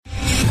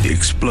The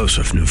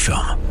explosive new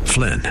film,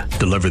 Flynn,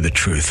 Deliver the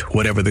Truth,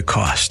 Whatever the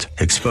Cost,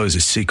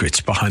 exposes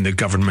secrets behind the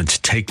government's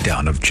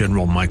takedown of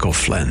General Michael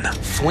Flynn.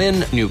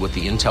 Flynn knew what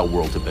the intel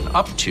world had been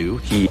up to.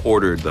 He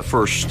ordered the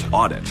first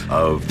audit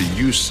of the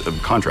use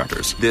of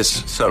contractors.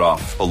 This set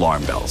off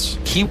alarm bells.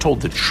 He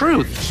told the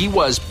truth. He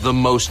was the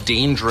most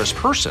dangerous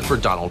person for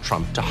Donald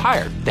Trump to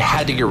hire. They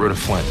had to get rid of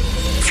Flynn.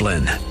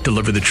 Flynn,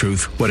 Deliver the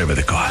Truth, Whatever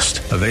the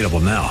Cost. Available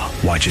now.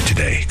 Watch it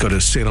today. Go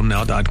to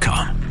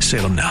salemnow.com.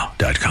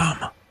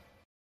 salemnow.com.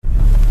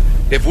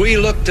 If we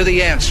look to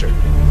the answer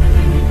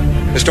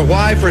as to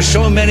why for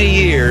so many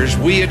years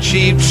we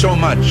achieved so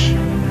much,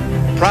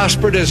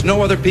 prospered as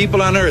no other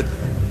people on earth,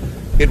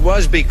 it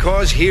was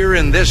because here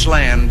in this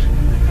land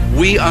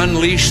we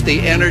unleashed the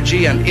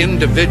energy and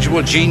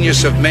individual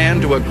genius of man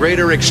to a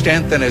greater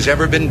extent than has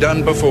ever been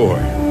done before.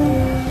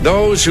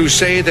 Those who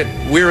say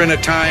that we're in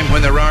a time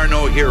when there are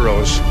no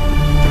heroes,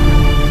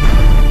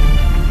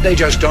 they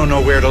just don't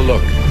know where to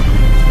look.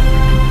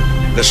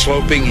 The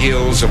sloping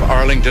hills of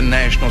Arlington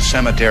National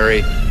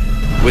Cemetery,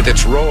 with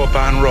its row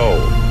upon row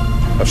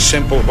of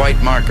simple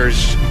white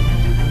markers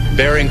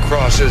bearing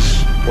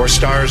crosses or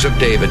stars of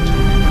David,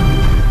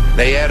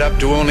 they add up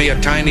to only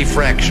a tiny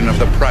fraction of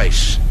the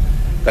price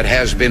that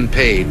has been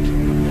paid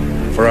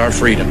for our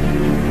freedom.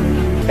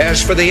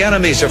 As for the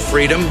enemies of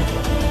freedom,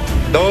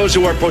 those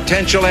who are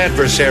potential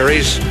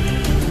adversaries,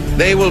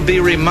 they will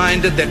be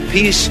reminded that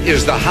peace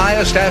is the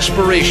highest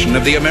aspiration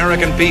of the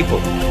American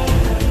people.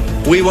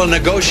 We will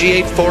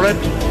negotiate for it,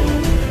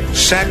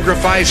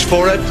 sacrifice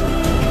for it.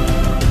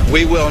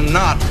 We will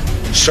not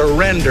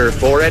surrender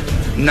for it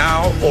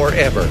now or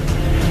ever.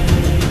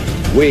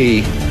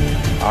 We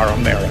are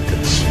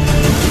Americans.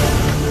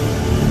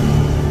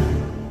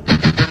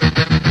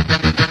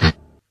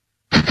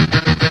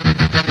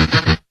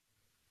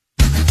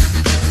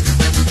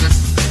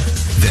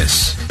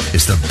 This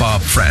is the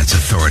Bob Frantz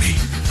Authority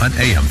on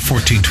AM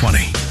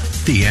 1420.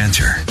 The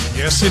Answer.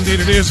 Yes,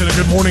 indeed it is, and a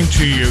good morning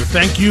to you.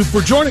 Thank you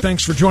for joining.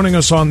 Thanks for joining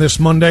us on this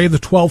Monday, the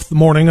 12th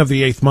morning of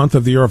the 8th month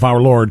of the year of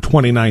our Lord,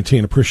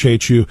 2019.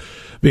 Appreciate you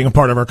being a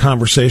part of our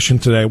conversation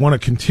today. I want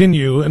to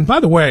continue, and by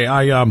the way,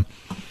 I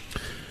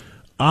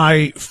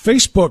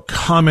Facebook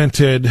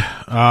commented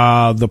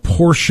the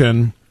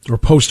portion, or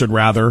posted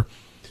rather,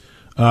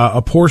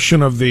 a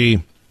portion of the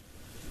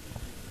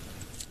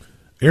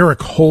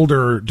Eric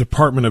Holder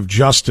Department of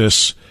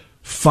Justice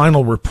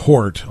final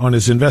report on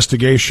his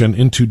investigation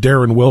into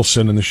Darren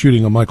Wilson and the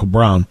shooting of Michael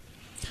Brown,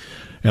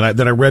 and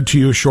that I read to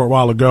you a short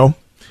while ago,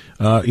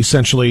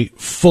 essentially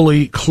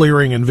fully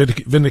clearing and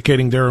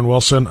vindicating Darren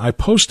Wilson. I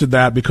posted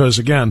that because,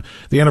 again,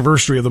 the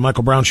anniversary of the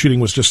Michael Brown shooting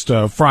was just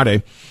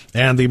Friday,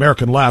 and the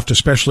American left,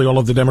 especially all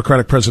of the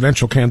Democratic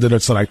presidential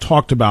candidates that I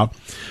talked about,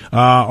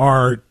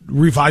 are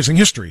revising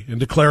history and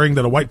declaring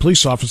that a white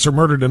police officer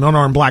murdered an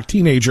unarmed black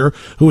teenager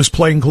who was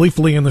playing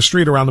gleefully in the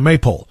street around the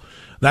Maypole.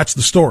 That's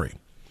the story.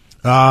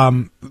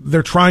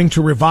 They're trying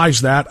to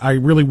revise that. I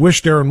really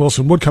wish Darren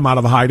Wilson would come out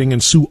of hiding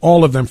and sue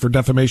all of them for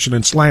defamation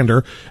and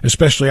slander,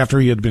 especially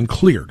after he had been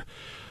cleared.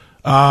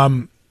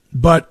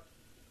 But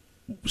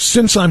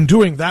since I'm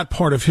doing that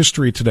part of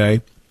history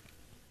today,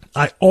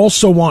 I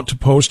also want to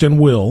post, and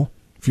will,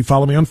 if you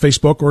follow me on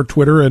Facebook or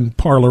Twitter and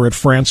Parler at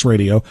France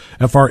Radio,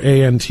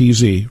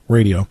 Frantz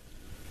Radio,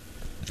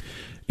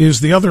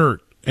 is the other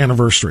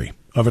anniversary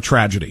of a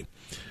tragedy.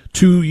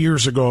 2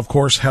 years ago, of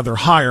course, Heather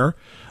Heyer,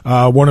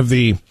 one of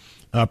the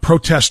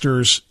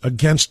protesters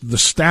against the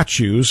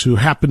statues, who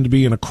happened to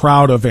be in a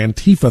crowd of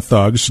Antifa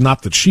thugs.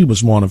 Not that she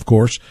was one, of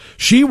course.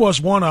 She was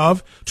one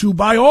of, to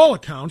by all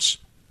accounts,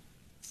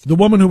 the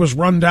woman who was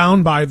run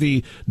down by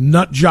the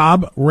nut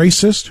job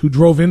racist who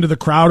drove into the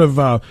crowd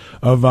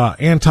of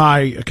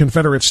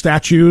anti-Confederate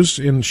statues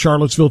in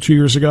Charlottesville 2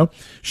 years ago.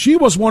 She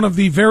was one of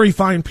the very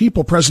fine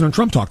people President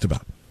Trump talked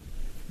about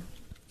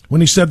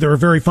when he said there are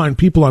very fine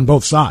people on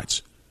both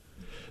sides.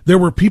 There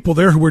were people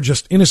there who were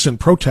just innocent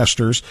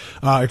protesters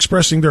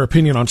expressing their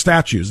opinion on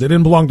statues. They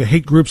didn't belong to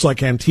hate groups like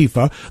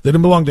Antifa. They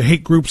didn't belong to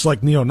hate groups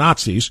like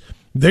neo-Nazis.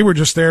 They were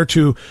just there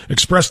to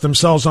express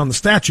themselves on the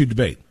statue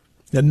debate.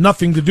 It had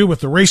nothing to do with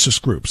the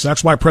racist groups.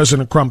 That's why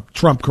President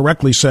Trump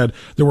correctly said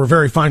there were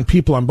very fine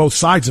people on both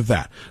sides of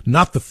that.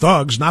 Not the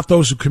thugs, not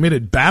those who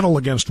committed battle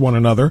against one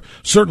another,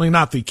 certainly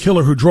not the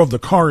killer who drove the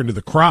car into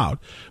the crowd,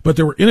 but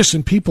there were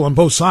innocent people on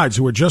both sides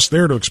who were just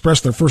there to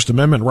express their First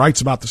Amendment rights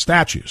about the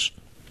statues.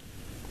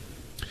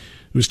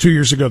 It was 2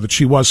 years ago that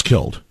she was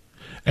killed.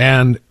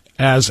 And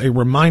as a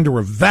reminder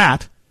of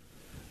that,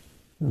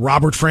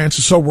 Robert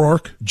Francis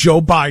O'Rourke, Joe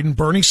Biden,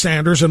 Bernie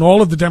Sanders, and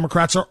all of the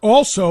Democrats are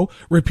also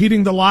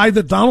repeating the lie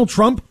that Donald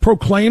Trump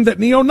proclaimed that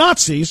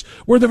neo-Nazis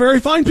were the very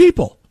fine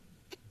people,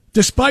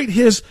 despite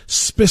his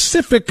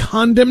specific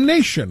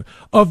condemnation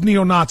of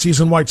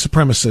neo-Nazis and white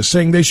supremacists,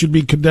 saying they should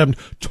be condemned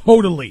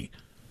totally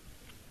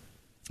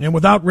and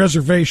without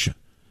reservation.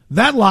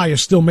 That lie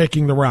is still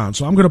making the round,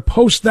 so I'm going to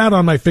post that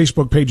on my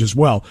Facebook page as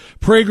well.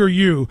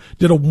 PragerU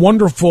did a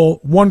wonderful,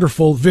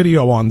 wonderful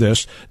video on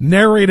this,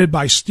 narrated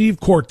by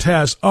Steve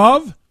Cortez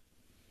of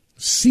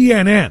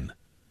CNN,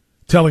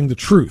 telling the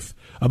truth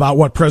about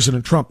what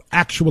President Trump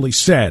actually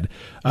said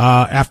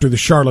after the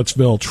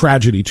Charlottesville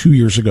tragedy 2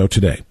 years ago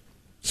today.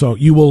 So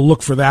you will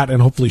look for that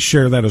and hopefully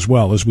share that as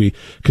well as we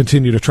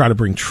continue to try to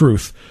bring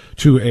truth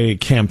to a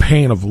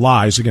campaign of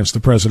lies against the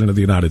President of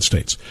the United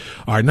States.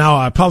 All right, now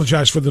I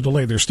apologize for the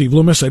delay there, Steve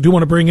Loomis. I do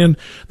want to bring in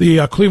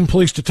the Cleveland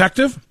Police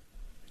Detective,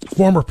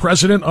 former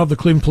president of the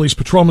Cleveland Police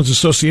Patrolmen's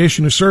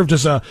Association, who served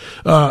as a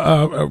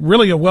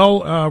really a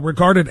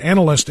well-regarded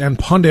analyst and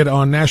pundit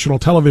on national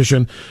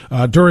television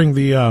during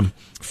the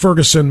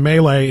Ferguson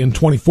melee in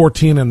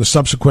 2014 and the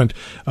subsequent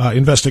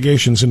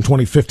investigations in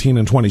 2015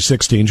 and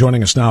 2016.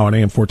 Joining us now on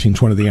AM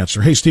 1420 The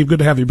Answer. Hey, Steve, good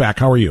to have you back.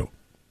 How are you?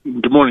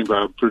 Good morning,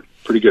 Bob.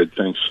 Pretty good,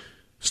 thanks.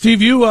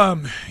 Steve,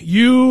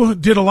 you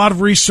did a lot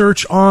of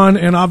research on,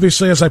 and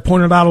obviously, as I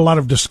pointed out, a lot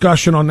of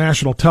discussion on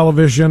national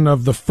television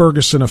of the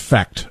Ferguson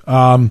effect,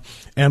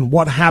 and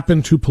what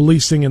happened to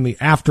policing in the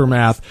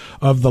aftermath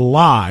of the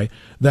lie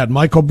that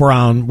Michael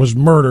Brown was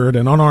murdered,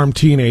 an unarmed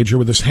teenager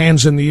with his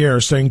hands in the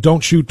air saying,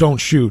 "Don't shoot, don't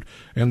shoot."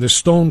 And this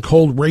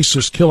stone-cold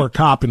racist killer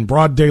cop in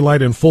broad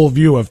daylight in full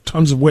view of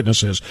tons of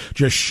witnesses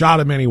just shot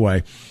him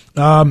anyway.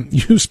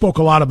 You spoke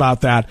a lot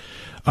about that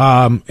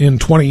in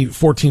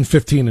 2014,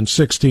 15, and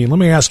 16. Let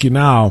me ask you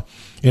now,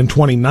 in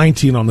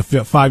 2019, on the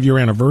 5-year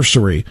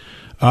anniversary,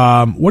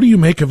 what do you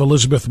make of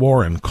Elizabeth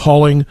Warren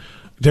calling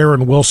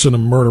Darren Wilson a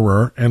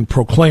murderer and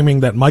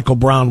proclaiming that Michael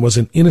Brown was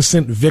an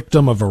innocent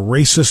victim of a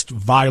racist,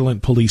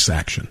 violent police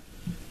action?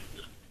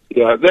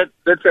 Yeah,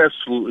 that's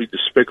absolutely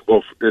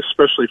despicable,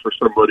 especially for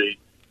somebody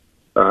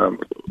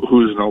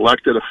who's an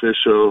elected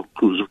official,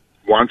 who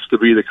wants to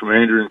be the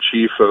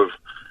commander-in-chief of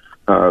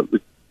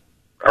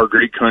our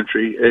great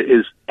country. It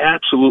is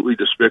absolutely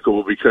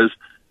despicable because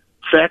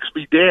facts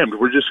be damned.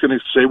 We're just going to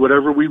say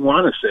whatever we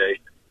want to say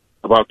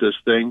about this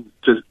thing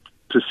to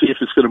see if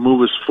it's going to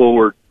move us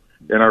forward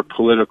in our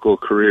political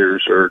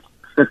careers, or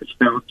it's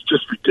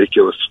just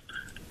ridiculous.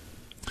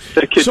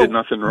 That kid did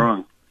nothing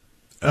wrong.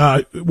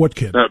 What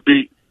kid?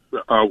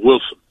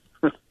 Wilson.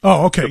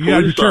 Oh, okay. You got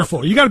to be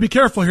careful. You got to be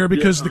careful here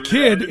because the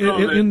kid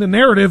in the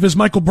narrative is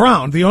Michael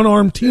Brown, the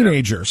unarmed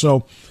teenager.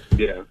 So,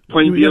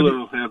 plain dealer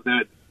will have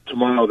that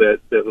tomorrow. That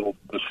little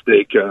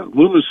mistake.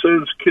 Loomis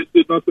says kid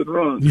did nothing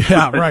wrong.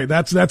 Yeah, right.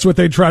 That's what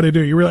they try to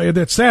do. You really,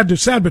 it's sad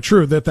but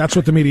true that's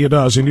what the media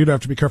does, and you'd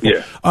have to be careful.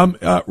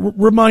 Yeah.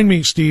 Remind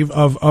me, Steve,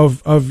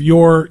 of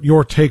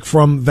your take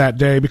from that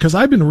day, because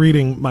I've been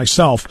reading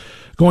myself,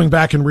 going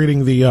back and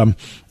reading the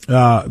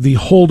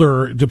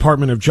Holder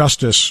Department of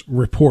Justice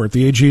report,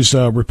 the AG's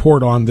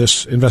report on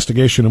this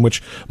investigation in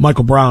which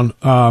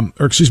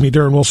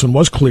Darren Wilson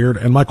was cleared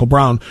and Michael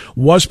Brown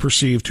was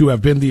perceived to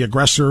have been the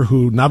aggressor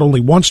who not only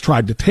once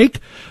tried to take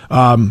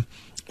Darren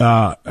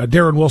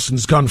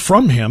Wilson's gun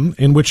from him,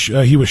 in which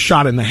he was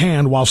shot in the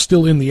hand while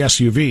still in the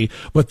SUV,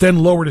 but then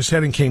lowered his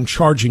head and came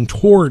charging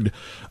toward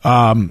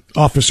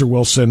Officer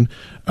Wilson,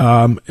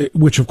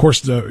 which of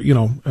course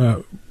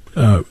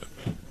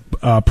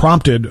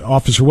prompted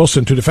Officer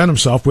Wilson to defend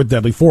himself with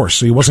deadly force.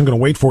 So he wasn't going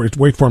to wait for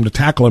him to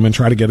tackle him and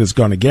try to get his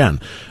gun again.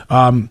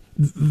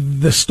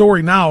 The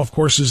story now, of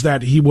course, is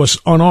that he was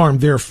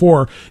unarmed.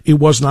 Therefore, it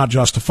was not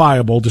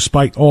justifiable,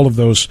 despite all of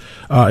those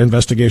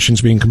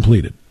investigations being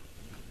completed.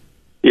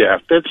 Yeah,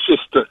 that's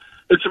just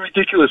it's a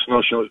ridiculous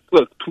notion.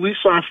 Look, police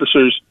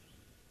officers,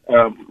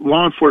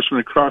 law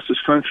enforcement across this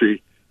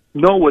country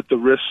know what the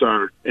risks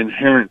are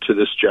inherent to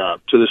this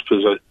job, to this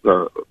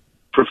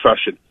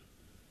profession.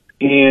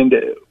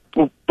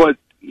 But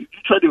you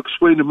try to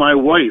explain to my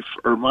wife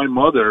or my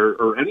mother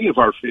or any of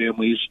our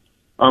families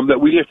that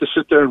we have to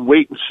sit there and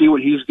wait and see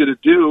what he's going to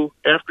do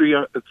after he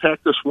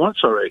attacked us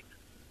once already.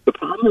 The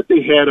problem that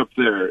they had up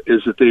there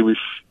is that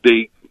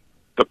the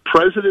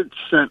president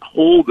sent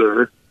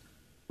Holder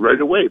right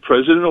away.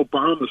 President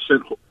Obama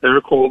sent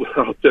Eric Holder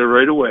out there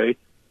right away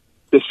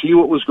to see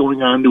what was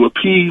going on, to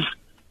appease,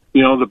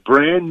 the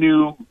brand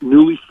new,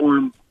 newly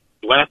formed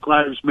Black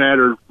Lives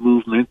Matter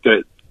movement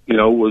that,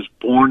 was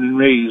born and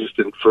raised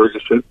in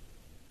Ferguson.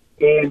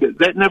 And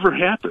that never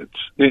happens.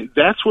 And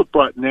that's what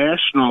brought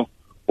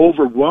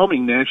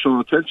overwhelming national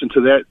attention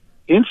to that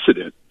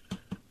incident,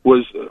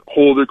 was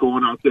Holder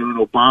going out there and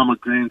Obama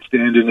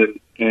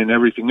grandstanding and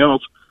everything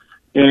else.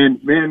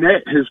 And, man,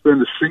 that has been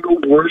the single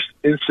worst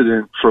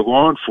incident for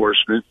law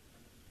enforcement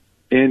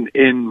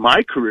in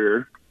my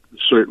career,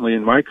 certainly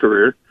in my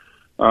career.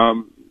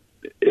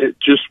 It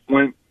just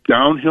went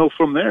downhill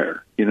from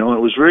there. It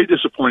was very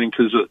disappointing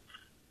because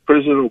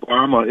President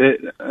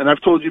Obama, and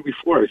I've told you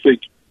before, I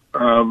think,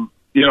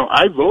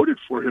 I voted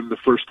for him the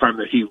first time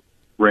that he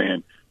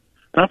ran.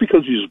 Not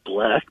because he was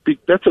black.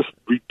 That's a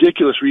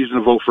ridiculous reason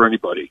to vote for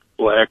anybody,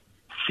 black,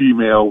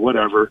 female,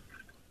 whatever.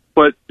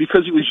 But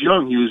because he was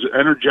young, he was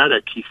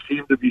energetic. He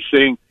seemed to be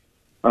saying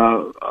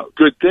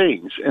good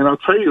things. And I'll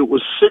tell you, it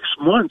was 6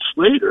 months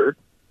later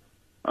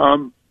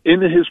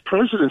into his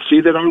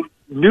presidency that I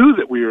knew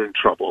that we were in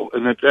trouble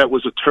and that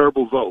was a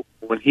terrible vote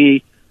when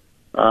he,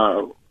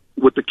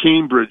 with the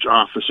Cambridge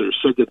officers,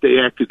 said that they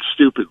acted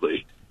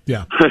stupidly.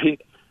 Yeah.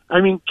 Right?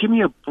 I mean, give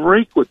me a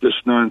break with this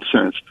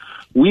nonsense.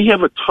 We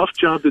have a tough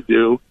job to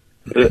do.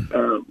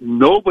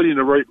 Nobody in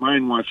their right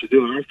mind wants to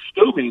do it. I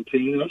still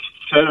maintain, that's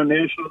said on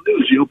national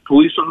news,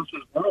 police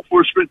officers, law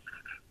enforcement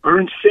are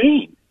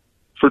insane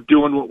for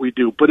doing what we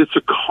do. But it's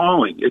a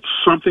calling. It's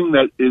something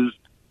that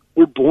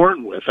we're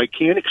born with. I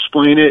can't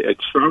explain it. It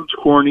sounds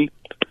corny,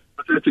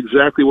 but that's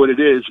exactly what it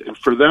is. And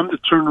for them to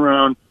turn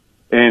around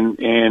and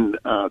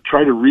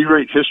try to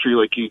rewrite history,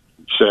 like you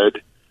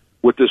said,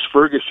 with this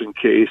Ferguson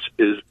case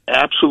is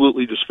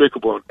absolutely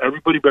despicable. And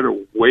everybody better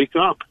wake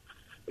up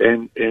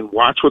and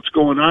watch what's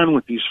going on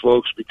with these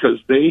folks, because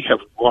they have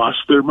lost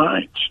their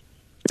minds.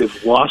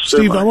 They've lost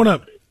their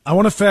minds. I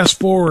want to fast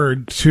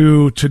forward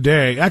to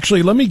today.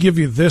 Actually, let me give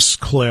you this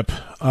clip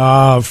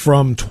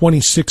from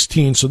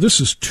 2016. So this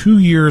is 2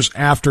 years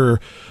after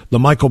the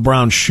Michael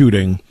Brown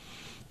shooting.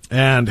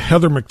 And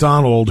Heather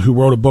McDonald, who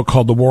wrote a book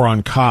called The War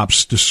on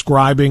Cops,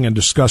 describing and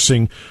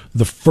discussing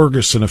the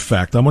Ferguson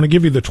effect. I'm going to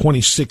give you the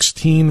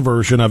 2016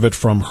 version of it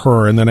from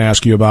her and then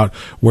ask you about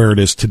where it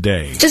is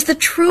today. Does the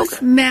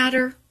truth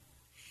matter?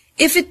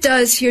 If it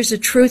does, here's a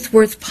truth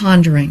worth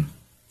pondering.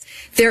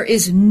 There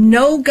is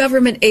no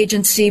government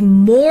agency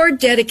more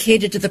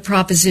dedicated to the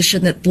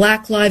proposition that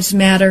Black lives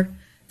matter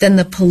than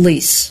the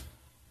police.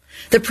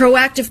 The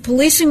proactive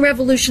policing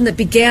revolution that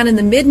began in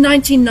the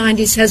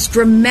mid-1990s has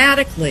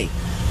dramatically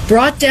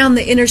brought down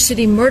the inner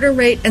city murder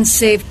rate and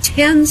saved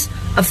tens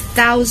of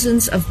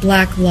thousands of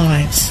Black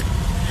lives.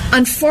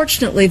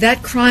 Unfortunately,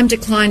 that crime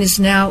decline is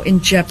now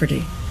in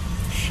jeopardy.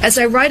 As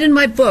I write in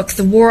my book,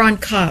 The War on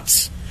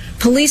Cops,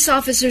 police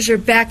officers are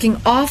backing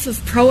off of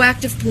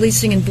proactive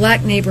policing in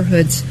Black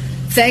neighborhoods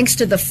thanks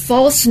to the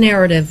false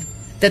narrative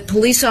that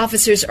police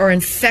officers are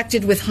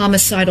infected with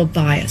homicidal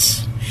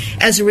bias.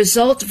 As a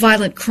result,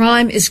 violent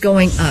crime is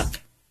going up.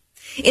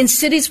 In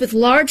cities with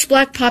large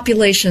Black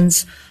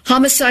populations,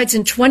 homicides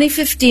in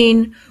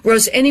 2015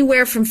 rose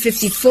anywhere from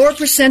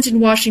 54% in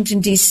Washington,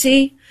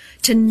 D.C.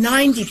 to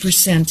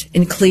 90%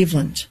 in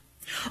Cleveland.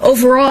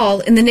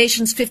 Overall, in the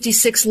nation's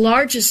 56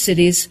 largest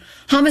cities,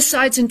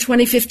 homicides in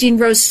 2015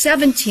 rose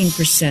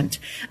 17%,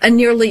 a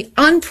nearly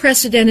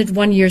unprecedented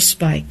one-year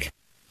spike.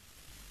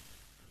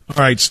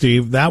 All right,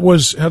 Steve, that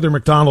was Heather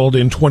McDonald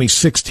in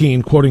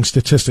 2016, quoting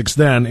statistics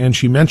then, and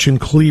she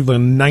mentioned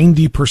Cleveland,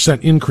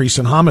 90% increase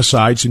in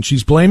homicides, and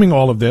she's blaming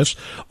all of this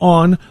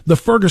on the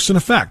Ferguson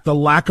effect, the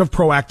lack of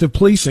proactive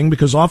policing,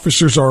 because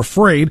officers are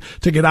afraid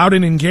to get out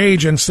and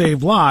engage and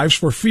save lives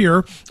for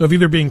fear of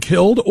either being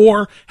killed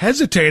or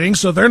hesitating,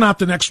 so they're not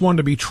the next one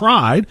to be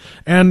tried,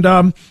 and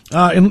they're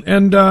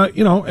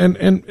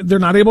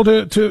not able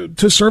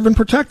to serve and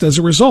protect as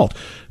a result.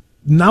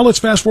 Now let's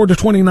fast forward to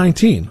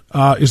 2019.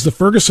 Is the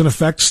Ferguson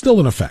effect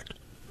still in effect?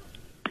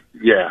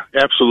 Yeah,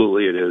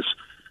 absolutely it is.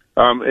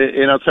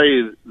 And I'll tell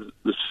you,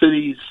 the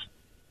cities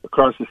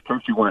across this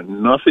country want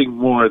nothing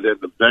more than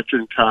the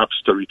veteran cops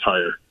to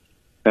retire.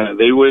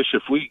 They wish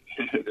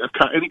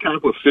any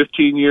cop with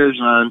 15 years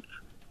on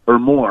or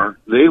more,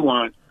 they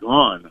want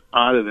gone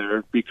out of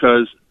there,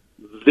 because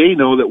they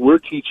know that we're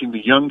teaching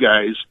the young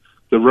guys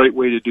the right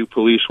way to do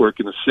police work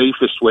and the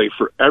safest way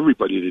for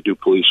everybody to do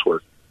police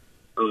work.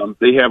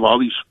 They have all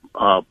these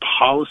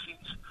policies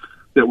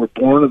that were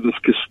born of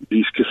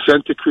these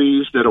consent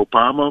decrees that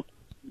Obama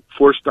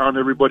forced down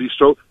everybody's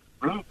throat.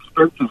 Really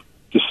expensive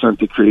consent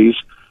decrees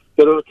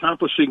that are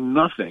accomplishing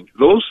nothing.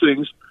 Those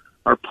things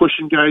are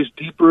pushing guys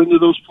deeper into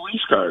those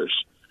police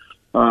cars,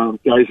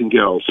 guys and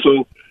gals.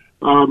 So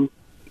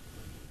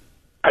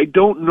I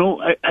don't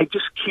know. I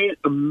just can't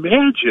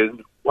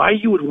imagine why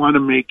you would want to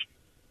make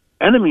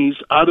enemies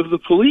out of the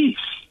police.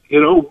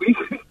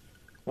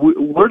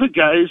 We're the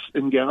guys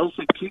and gals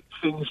that keep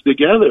things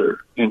together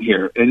in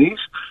here, and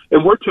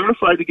we're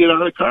terrified to get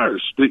out of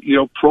cars.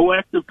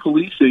 Proactive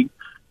policing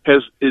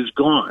is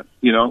gone.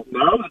 Now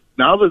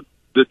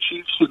the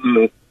chiefs and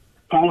the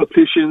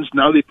politicians,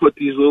 now they put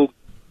these little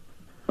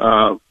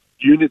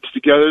units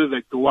together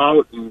that go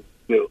out and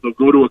they'll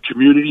go to a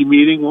community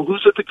meeting. Well,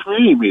 who's at the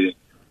community meeting?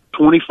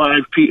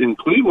 25 people in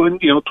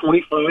Cleveland.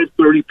 25,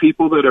 30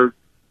 people that are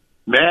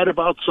mad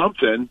about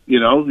something.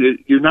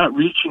 You're not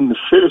reaching the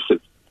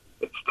citizens.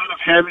 Instead of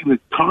having the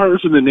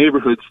cars in the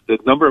neighborhoods, the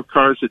number of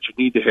cars that you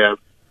need to have,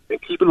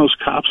 and keeping those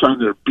cops on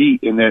their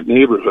beat in that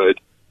neighborhood,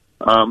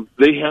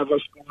 they have us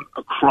going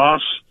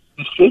across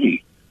the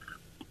city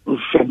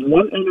from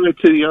one end of it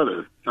to the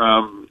other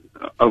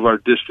of our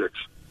districts.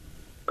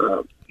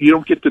 You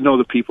don't get to know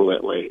the people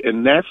that way,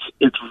 and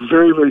it's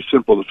very, very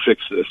simple to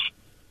fix this.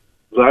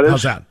 Let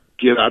us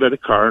get out of the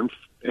car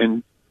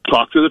and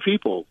talk to the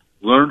people,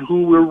 learn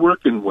who we're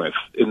working with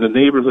in the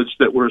neighborhoods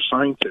that we're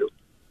assigned to.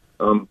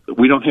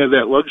 We don't have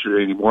that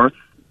luxury anymore,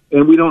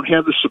 and we don't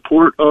have the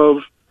support of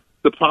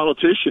the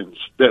politicians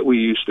that we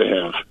used to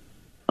have.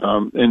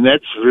 And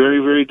that's very,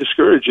 very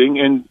discouraging.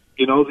 And,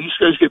 these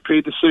guys get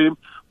paid the same,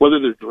 whether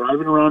they're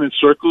driving around in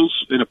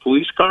circles in a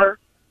police car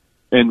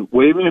and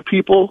waving at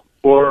people,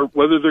 or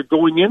whether they're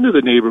going into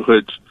the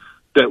neighborhoods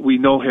that we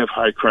know have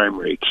high crime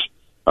rates.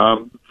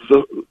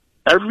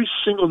 Every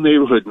single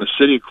neighborhood in the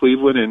city of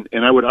Cleveland,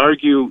 and I would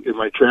argue in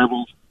my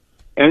travels,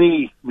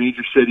 any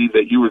major city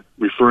that you were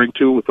referring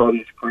to with all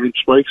these crime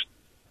spikes,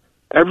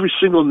 every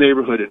single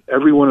neighborhood in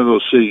every one of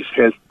those cities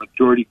has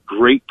majority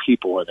great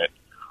people in it,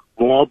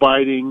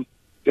 law-abiding,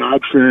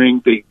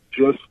 God-fearing. They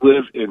just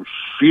live in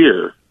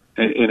fear,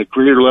 in a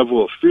greater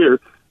level of fear,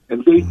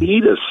 and they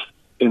need us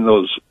in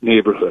those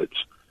neighborhoods.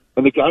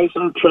 And the guys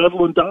aren't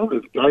traveling down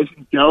there. The guys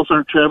and gals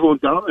aren't traveling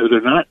down there.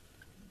 They're not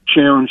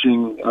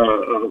challenging,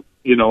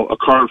 a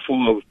car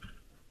full of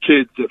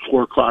kids at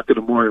 4 o'clock in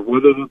the morning,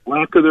 whether they're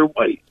black or they're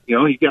white.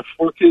 You got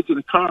 4 kids in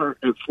a car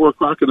at 4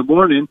 o'clock in the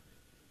morning.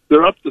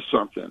 They're up to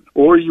something,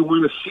 or you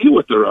want to see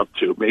what they're up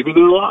to. Maybe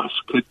they're lost.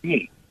 Could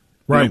be.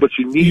 Right. But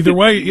you need either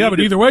way,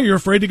 you're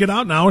afraid to get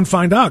out now and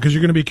find out because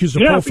you're going to be accused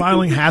of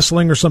profiling,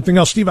 hassling, or something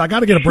else. Steve, I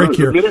got to get a break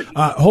here.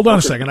 Hold on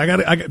a second. I got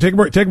to take a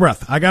break. Take a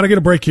breath. I got to get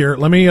a break here.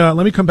 Let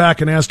me come back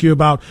and ask you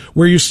about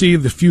where you see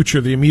the future,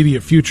 the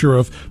immediate future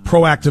of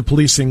proactive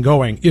policing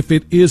going, if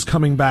it is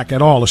coming back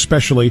at all,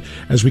 especially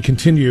as we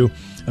continue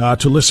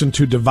to listen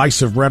to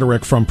divisive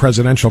rhetoric from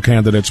presidential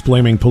candidates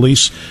blaming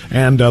police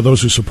and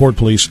those who support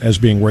police as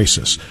being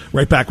racist.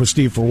 Right back with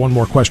Steve for one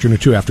more question or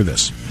two after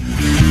this.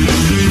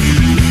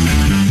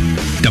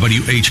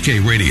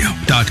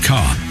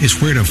 WHKRadio.com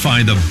is where to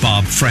find the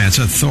Bob Frantz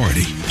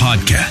Authority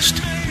podcast.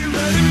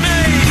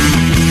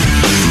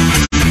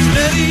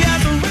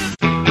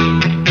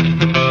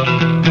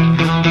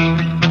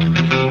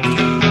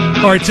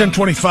 All right,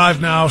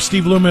 10:25 now.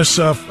 Steve Loomis,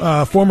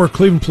 former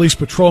Cleveland Police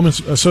Patrolmen's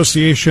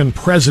Association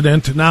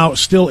president, now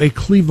still a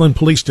Cleveland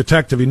police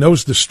detective. He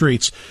knows the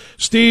streets.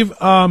 Steve,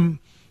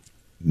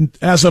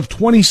 as of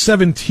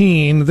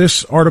 2017,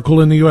 this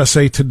article in the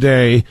USA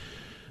Today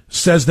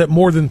says that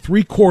more than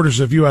 3/4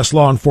 of U.S.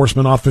 law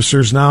enforcement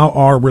officers now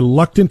are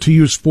reluctant to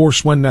use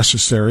force when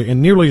necessary,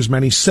 and nearly as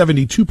many,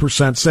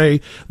 72%, say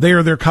they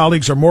or their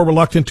colleagues are more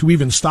reluctant to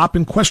even stop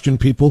and question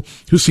people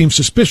who seem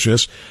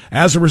suspicious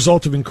as a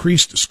result of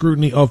increased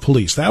scrutiny of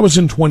police. That was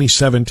in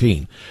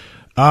 2017.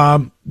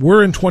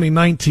 We're in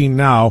 2019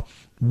 now.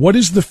 What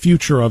is the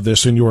future of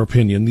this, in your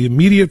opinion? The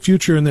immediate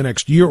future in the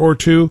next year or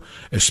two,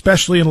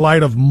 especially in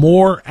light of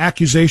more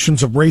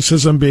accusations of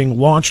racism being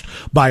launched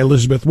by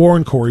Elizabeth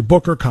Warren, Cory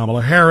Booker,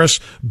 Kamala Harris,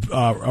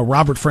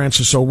 Robert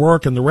Francis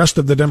O'Rourke, and the rest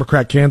of the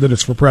Democrat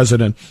candidates for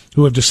president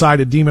who have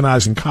decided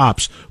demonizing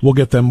cops will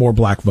get them more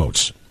black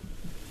votes.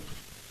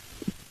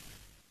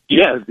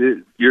 Yeah,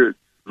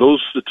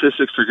 those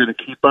statistics are going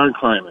to keep on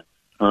climbing.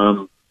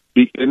 And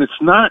it's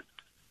not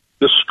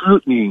the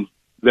scrutiny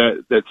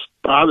that's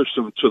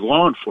bothersome to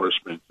law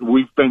enforcement.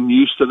 We've been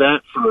used to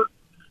that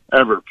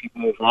forever.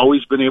 People have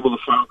always been able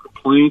to file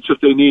complaints if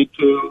they need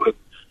to,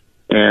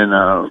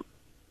 and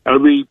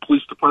every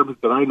police department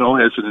that I know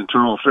has an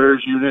internal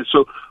affairs unit,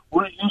 so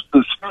we're used to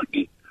the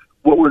scrutiny.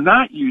 What we're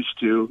not used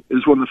to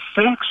is when the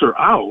facts are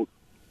out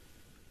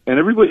and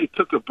everybody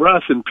took a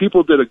breath and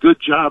people did a good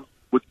job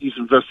with these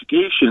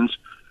investigations,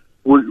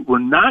 we're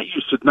not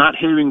used to not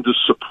having the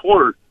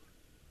support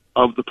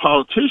of the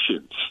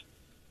politicians.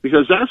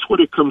 Because that's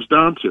what it comes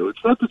down to.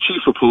 It's not the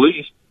chief of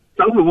police.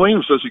 Calvin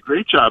Williams does a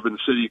great job in the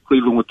city of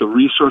Cleveland with the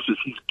resources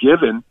he's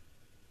given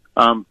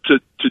to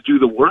do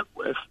the work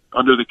with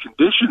under the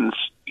conditions.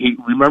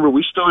 Remember,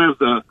 we still have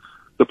the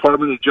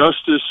Department of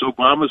Justice,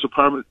 Obama's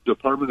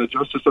Department of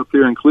Justice up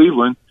here in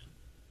Cleveland,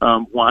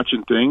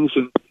 watching things,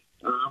 and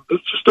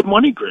it's just a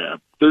money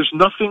grab. There's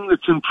nothing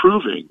that's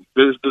improving.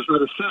 There's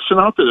not a citizen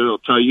out there that'll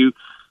tell you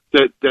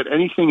that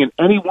anything in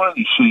any one of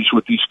these cities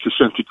with these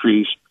consent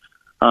decrees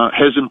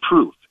has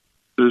improved.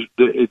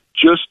 It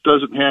just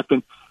doesn't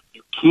happen.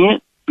 You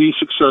can't be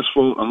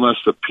successful unless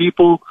the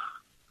people,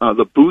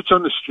 the boots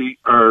on the street,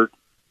 are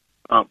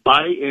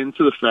buy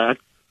into the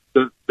fact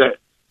that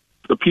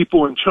the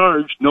people in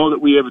charge know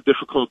that we have a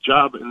difficult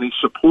job and they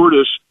support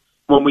us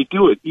when we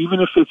do it,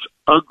 even if it's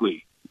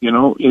ugly.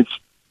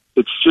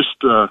 It's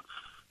just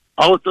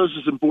all it does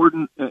is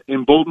embolden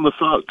the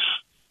thugs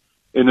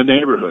in the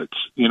neighborhoods.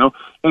 And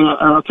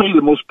I'll tell you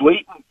the most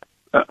blatant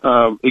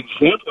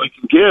example I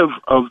can give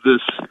of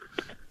this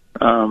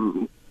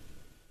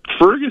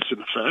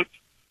Ferguson effect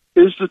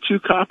is the 2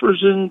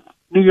 coppers in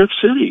New York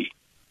City,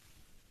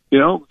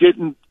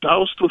 getting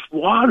doused with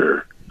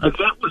water.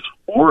 That was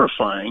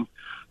horrifying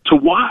to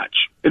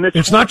watch. And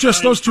it's not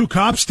just those 2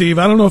 cops, Steve.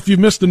 I don't know if you've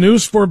missed the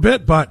news for a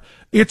bit, but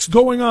it's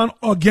going on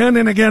again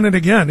and again and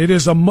again. It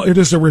is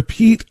a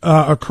repeat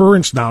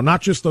occurrence now,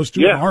 not just those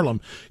 2 in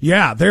Harlem.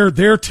 Yeah,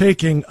 they're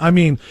taking,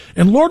 and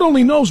Lord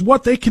only knows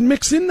what they can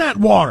mix in that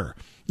water.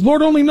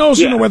 Lord only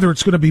knows, whether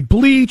it's going to be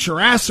bleach or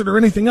acid or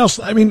anything else.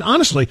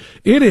 Honestly,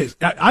 it is,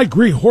 I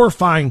agree,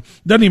 horrifying.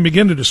 Doesn't even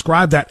begin to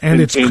describe that, and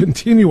it's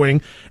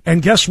continuing.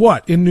 And guess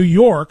what? In New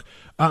York,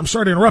 I'm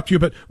sorry to interrupt you,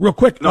 but real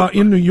quick,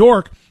 in New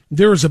York,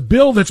 there is a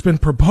bill that's been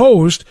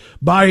proposed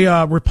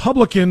by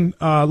Republican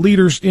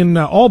leaders in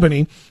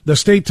Albany, the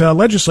state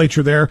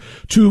legislature there,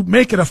 to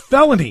make it a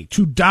felony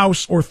to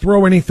douse or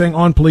throw anything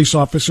on police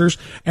officers,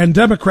 and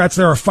Democrats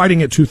there are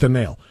fighting it tooth and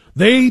nail.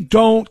 They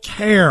don't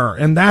care,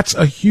 and that's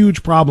a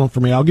huge problem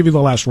for me. I'll give you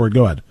the last word.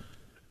 Go ahead.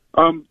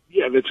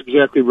 Yeah, that's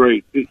exactly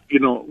right.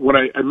 When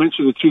I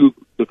mentioned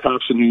the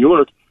cops in New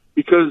York,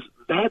 because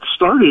that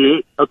started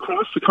it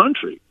across the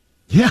country.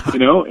 Yeah.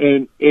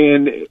 And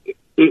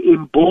it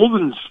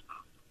emboldens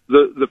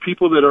the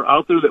people that are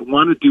out there that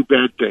want to do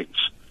bad things.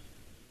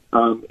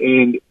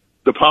 And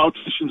the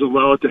politicians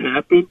allow it to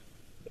happen.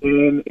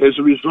 And as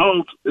a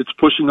result, it's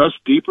pushing us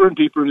deeper and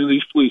deeper into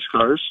these police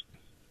cars,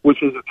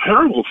 which is a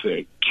terrible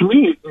thing. To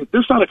me,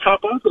 there's not a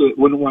cop out there that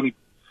wouldn't want to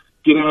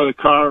get out of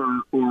the car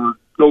or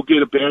go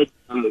get a bad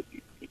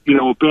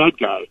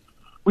guy.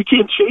 We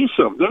can't chase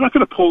them. They're not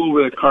going to pull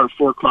over that car at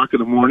 4 o'clock in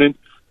the morning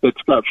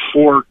that's got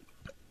 4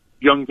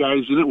 young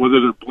guys in it, whether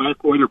they're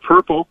black, white, or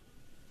purple.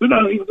 They're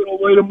not even going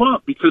to light them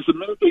up, because the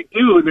minute they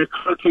do and their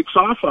car takes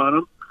off on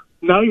them,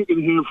 now you're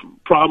going to have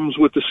problems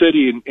with the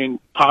city and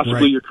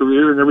possibly your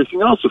career and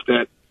everything else if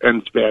that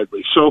ends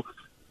badly. So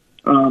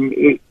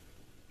it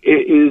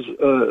is.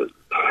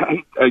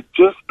 I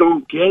just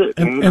don't get it.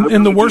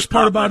 And the worst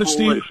part about it,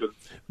 Steve.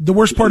 The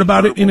worst part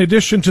about it, in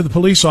addition to the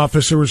police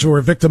officers who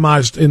are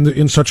victimized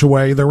in such a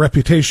way, their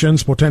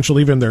reputations,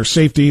 potentially even their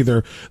safety,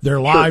 their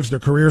lives, their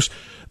careers,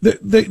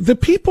 the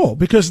people,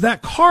 because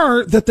that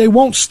car that they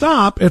won't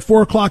stop at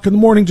 4 o'clock in the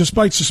morning,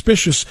 despite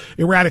suspicious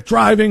erratic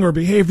driving or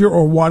behavior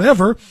or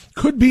whatever,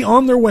 could be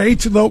on their way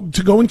to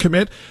go and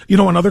commit,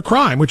 another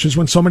crime, which is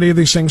when so many of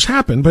these things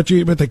happen. But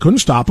they couldn't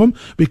stop them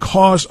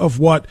because of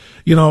what,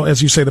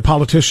 as you say, the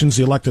politicians,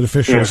 the elected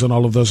officials, and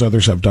all of those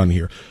others have done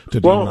here to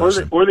demonize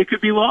them. Or they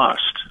could be lost.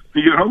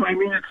 I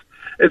mean,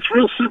 it's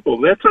real simple.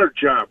 That's our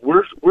job.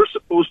 We're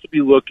supposed to be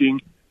looking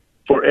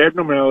for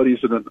abnormalities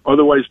in an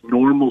otherwise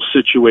normal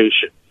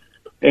situation,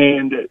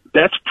 and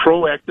that's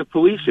proactive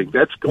policing.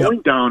 That's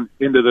going down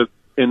into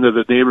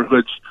the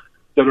neighborhoods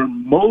that are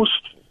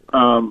most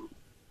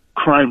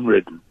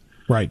crime-ridden,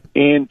 right,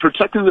 and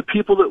protecting the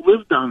people that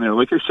live down there.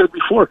 Like I said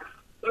before,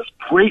 there's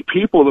great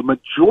people. The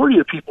majority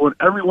of people in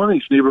every one of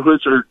these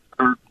neighborhoods are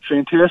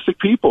fantastic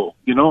people.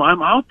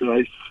 I'm out there.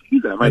 I see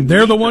them. And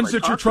they're the ones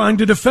that you're trying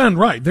to defend,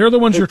 right? They're the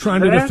ones you're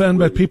trying to defend,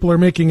 but people are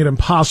making it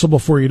impossible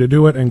for you to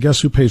do it. And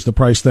guess who pays the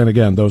price then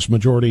again? Those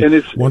majority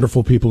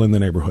wonderful people in the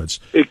neighborhoods.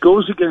 It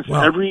goes against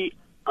every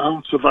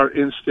ounce of our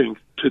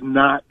instinct to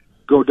not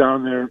go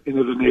down there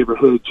into the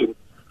neighborhoods and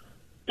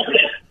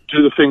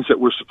do the things that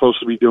we're supposed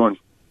to be doing.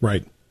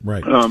 Right.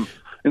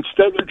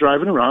 Instead, they're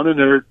driving around and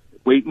they're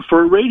waiting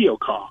for a radio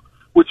call,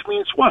 which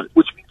means what?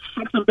 Which means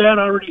something bad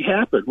already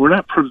happened. We're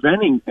not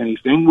preventing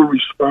anything. We're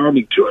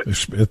responding to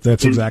it.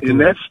 That's exactly and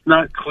right. That's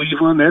not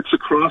Cleveland. That's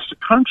across the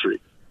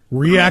country.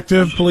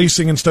 Reactive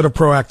policing instead of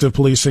proactive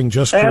policing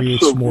just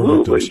creates more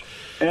victims.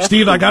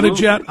 Steve, I got a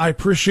jet. I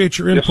appreciate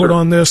your input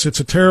on this.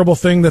 It's a terrible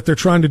thing that they're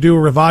trying to do,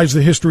 revise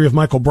the history of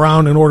Michael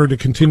Brown in order to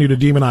continue to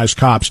demonize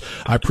cops.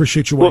 I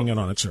appreciate you weighing in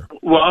on it, sir.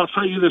 Well, I'll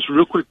tell you this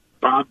real quick,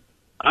 Bob.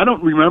 I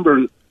don't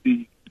remember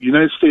the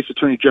United States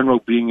Attorney General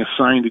being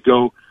assigned to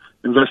go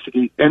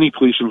investigate any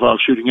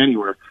police-involved shooting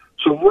anywhere.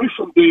 So right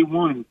from day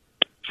one,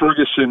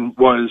 Ferguson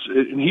was,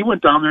 and he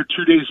went down there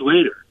 2 days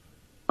later.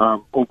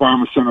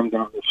 Obama sent him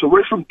down there. So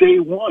right from day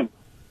one,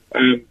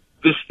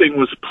 this thing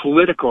was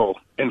political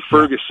in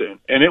Ferguson,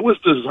 and it was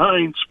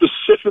designed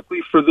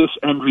specifically for this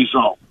end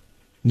result.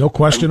 No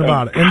question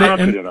about it.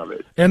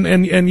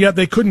 And yet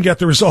they couldn't get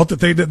the result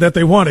that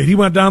they wanted. He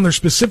went down there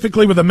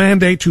specifically with a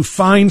mandate to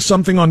find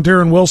something on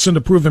Darren Wilson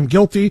to prove him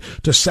guilty,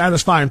 to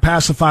satisfy and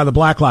pacify the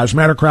Black Lives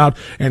Matter crowd,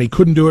 and he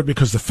couldn't do it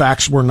because the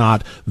facts were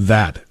not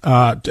that.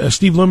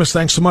 Steve Loomis,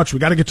 thanks so much. We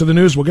got to get to the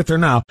news. We'll get there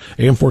now.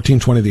 AM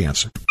 1420, The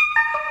Answer.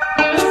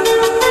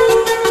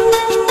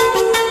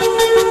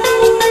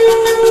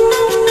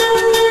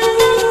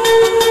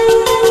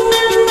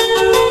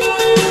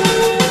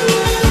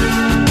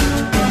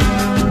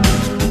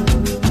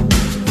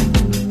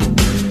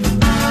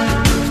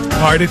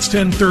 All right, it's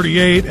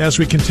 10:38 as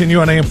we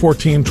continue on AM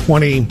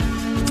 1420.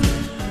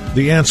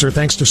 The Answer.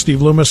 Thanks to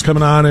Steve Loomis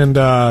coming on and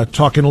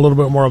talking a little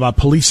bit more about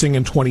policing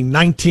in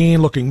 2019,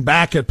 looking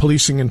back at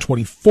policing in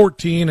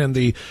 2014 and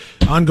the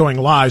ongoing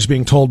lies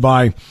being told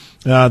by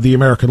the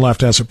American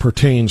left as it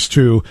pertains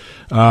to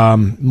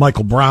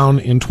Michael Brown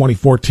in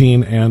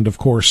 2014 and, of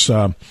course,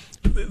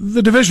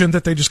 the division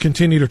that they just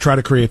continue to try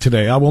to create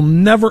today. I will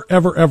never,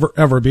 ever, ever,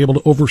 ever be able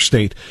to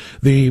overstate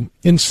the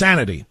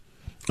insanity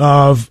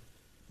of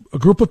a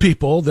group of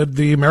people, that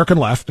the American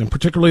left, and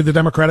particularly the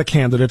Democratic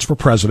candidates for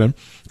president,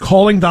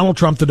 calling Donald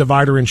Trump the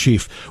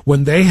divider-in-chief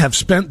when they have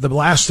spent the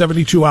last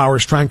 72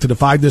 hours trying to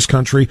divide this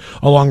country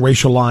along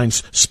racial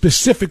lines,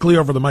 specifically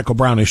over the Michael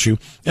Brown issue.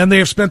 And they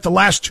have spent the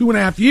last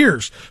 2.5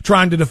 years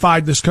trying to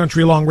divide this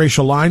country along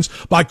racial lines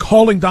by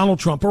calling Donald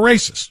Trump a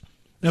racist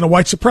and a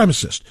white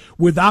supremacist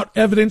without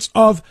evidence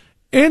of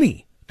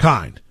any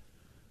kind.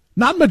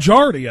 Not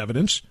majority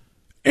evidence,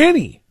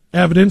 any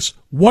evidence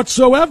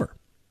whatsoever.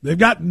 They've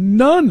got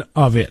none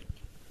of it.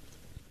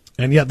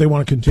 And yet they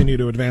want to continue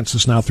to advance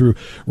this now through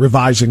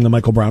revising the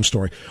Michael Brown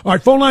story. All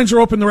right, phone lines are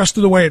open the rest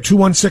of the way at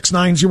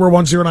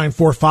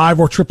 216-901-0945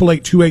 or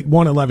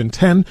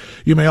 888-281-1110.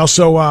 You may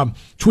also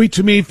tweet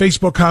to me,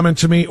 Facebook comment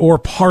to me, or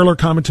Parler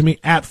comment to me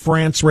at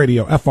France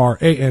Radio,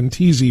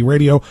 FRANTZ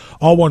Radio,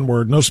 all one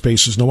word, no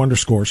spaces, no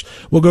underscores.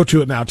 We'll go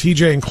to it now.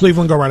 TJ in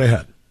Cleveland, go right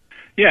ahead.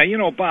 Yeah,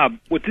 Bob,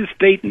 with this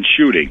Dayton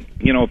shooting,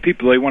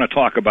 people, they want to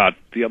talk about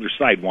the other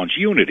side wants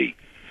unity.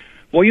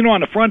 Well,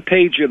 on the front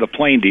page of the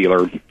Plain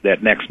Dealer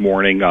that next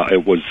morning,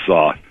 it was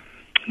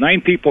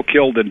 9 people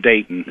killed in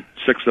Dayton,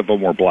 6 of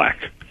them were black.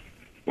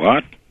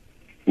 What?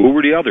 Who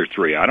were the other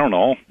 3? I don't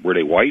know. Were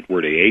they white?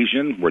 Were they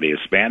Asian? Were they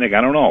Hispanic?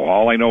 I don't know.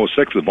 All I know is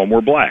 6 of them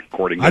were black,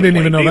 according to the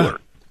Plain Dealer.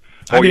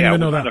 I didn't even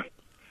know that.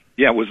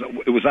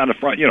 It was on the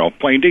front,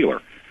 Plain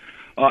Dealer.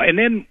 And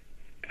then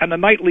on the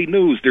nightly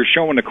news, they're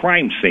showing the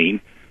crime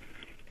scene,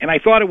 and I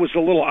thought it was a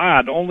little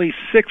odd. Only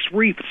 6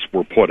 wreaths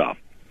were put up.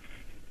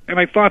 And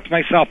I thought to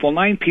myself, well,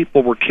 9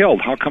 people were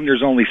killed. How come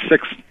there's only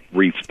 6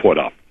 wreaths put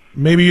up?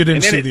 Maybe you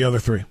didn't see the other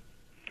 3.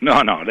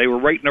 No, they were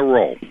right in a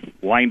row,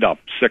 lined up,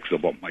 6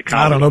 of them.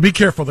 I don't know. Be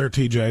careful there,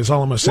 TJ, is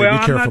all I'm going to say. Well,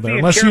 be careful there.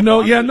 Unless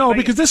careful, you know,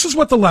 because this is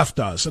what the left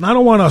does, and I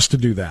don't want us to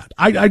do that.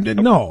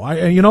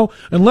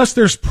 Unless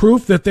there's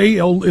proof that they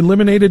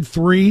eliminated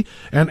 3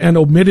 and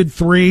omitted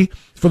 3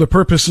 for the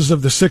purposes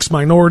of the 6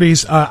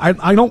 minorities,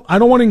 I don't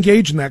want to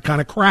engage in that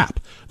kind of crap.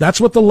 That's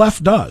what the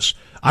left does.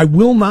 I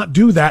will not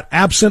do that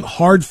absent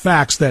hard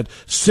facts that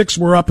 6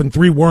 were up and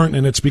 3 weren't,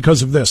 and it's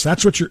because of this.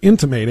 That's what you're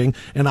intimating,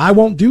 and I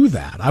won't do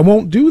that. I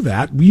won't do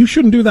that. You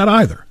shouldn't do that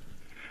either.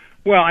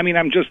 Well, I mean,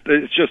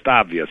 it's just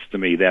obvious to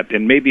me that,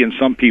 and maybe in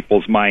some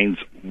people's minds,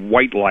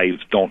 white lives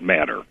don't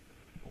matter.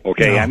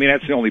 Okay? No. I mean,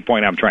 that's the only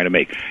point I'm trying to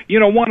make.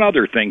 One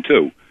other thing,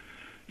 too.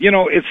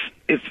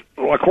 It's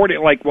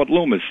according, like what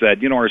Loomis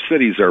said, our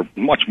cities are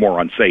much more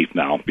unsafe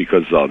now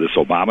because of this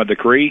Obama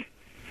decree.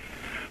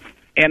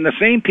 And the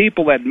same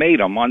people that made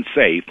them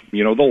unsafe,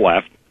 the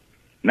left,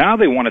 now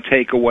they want to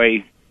take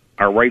away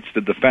our rights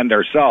to defend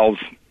ourselves,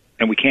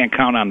 and we can't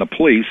count on the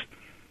police,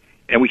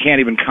 and we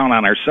can't even count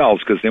on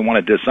ourselves because they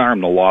want to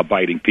disarm the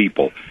law-abiding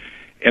people.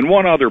 And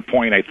one other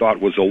point I thought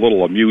was a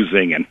little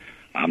amusing, and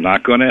I'm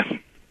not going to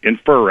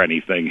infer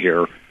anything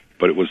here,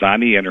 but it was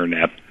on the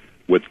Internet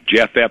with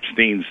Jeff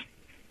Epstein's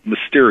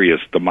mysterious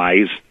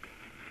demise,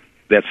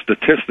 that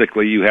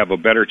statistically you have a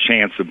better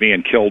chance of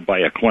being killed by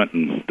a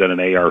Clinton than an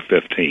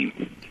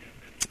AR-15.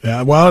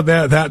 Yeah, well,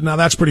 now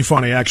that's pretty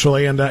funny,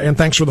 actually, and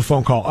thanks for the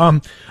phone call.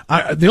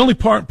 The only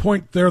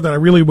point there that I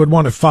really would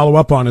want to follow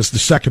up on is the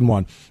second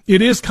one.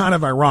 It is kind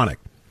of ironic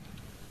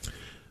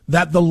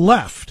that the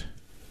left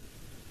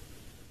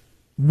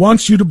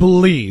wants you to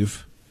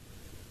believe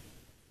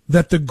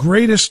that the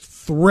greatest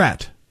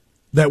threat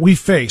that we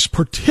face,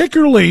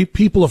 particularly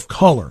people of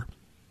color,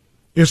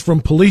 is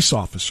from police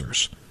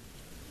officers.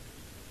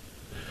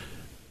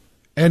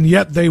 And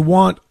yet they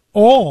want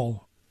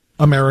all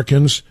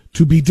Americans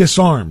to be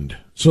disarmed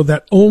so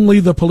that only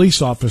the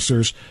police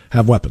officers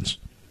have weapons.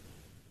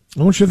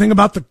 I want you to think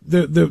about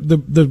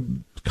the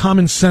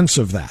common sense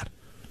of that.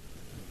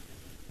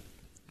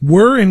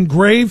 We're in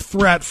grave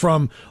threat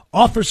from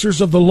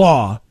officers of the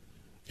law,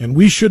 and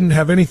we shouldn't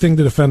have anything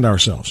to defend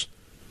ourselves.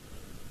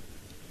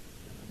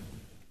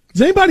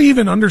 Does anybody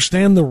even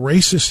understand the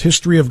racist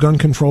history of gun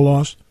control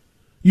laws?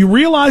 You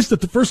realize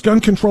that the first gun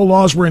control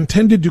laws were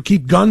intended to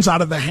keep guns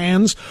out of the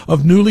hands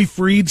of newly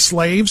freed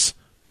slaves?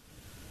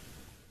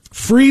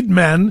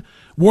 Freedmen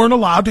weren't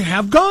allowed to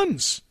have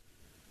guns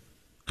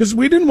because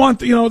we didn't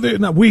want,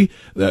 the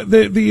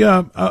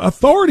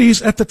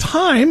authorities at the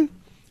time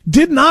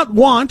did not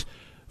want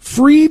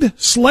freed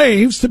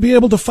slaves to be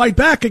able to fight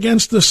back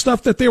against the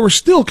stuff that they were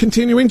still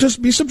continuing to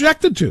be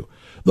subjected to.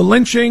 The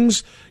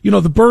lynchings,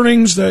 the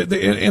burnings,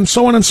 and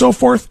so on and so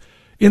forth.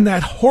 In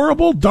that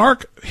horrible,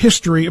 dark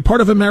history, a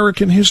part of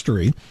American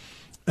history,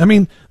 I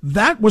mean,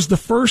 that was the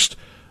first,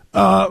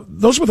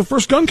 those were the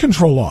first gun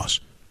control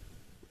laws.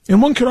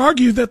 And one could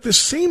argue that the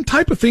same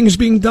type of thing is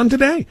being done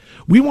today.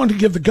 We want to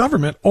give the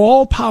government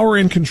all power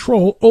and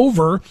control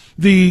over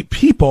the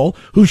people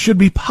who should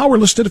be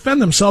powerless to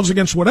defend themselves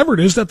against whatever it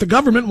is that the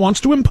government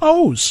wants to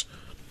impose.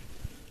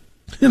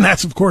 And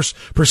that's, of course,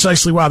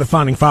 precisely why the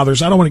Founding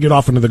Fathers, I don't want to get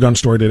off into the gun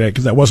story today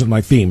because that wasn't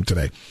my theme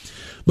today.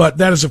 But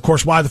that is, of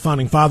course, why the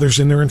Founding Fathers,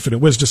 in their infinite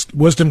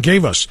wisdom,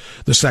 gave us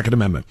the Second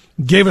Amendment,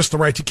 gave us the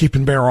right to keep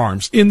and bear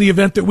arms in the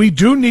event that we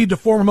do need to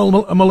form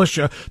a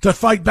militia to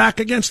fight back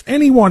against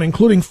anyone,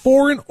 including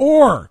foreign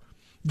or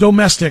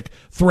domestic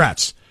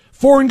threats.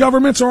 Foreign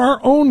governments or our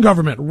own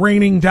government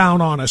raining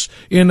down on us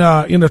in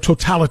a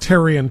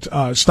totalitarian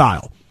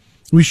style.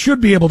 We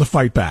should be able to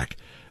fight back.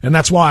 And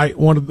that's why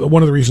one of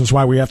the reasons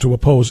why we have to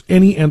oppose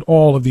any and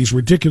all of these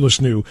ridiculous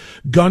new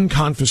gun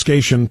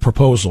confiscation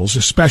proposals,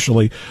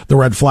 especially the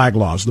red flag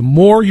laws. The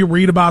more you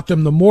read about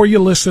them, the more you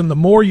listen, the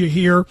more you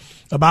hear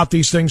about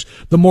these things,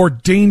 the more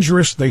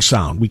dangerous they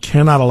sound. We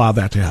cannot allow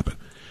that to happen.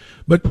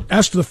 But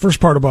as to the first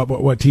part about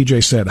what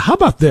TJ said, how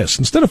about this?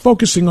 Instead of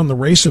focusing on the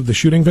race of the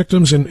shooting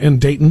victims in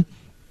Dayton,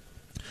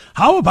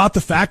 how about the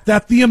fact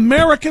that the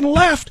American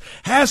left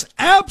has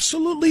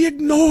absolutely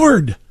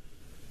ignored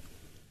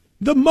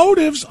the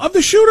motives of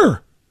the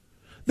shooter?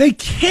 They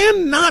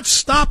cannot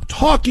stop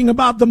talking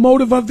about the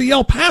motive of the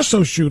El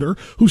Paso shooter,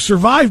 who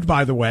survived,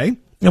 by the way,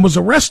 and was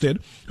arrested,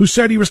 who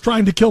said he was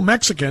trying to kill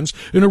Mexicans,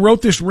 and who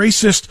wrote this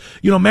racist,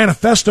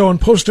 manifesto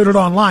and posted it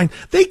online.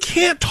 They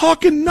can't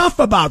talk enough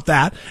about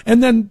that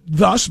and then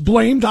thus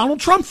blame Donald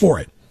Trump for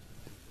it.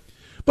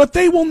 But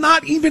they will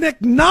not even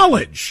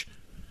acknowledge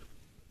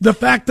The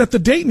fact that the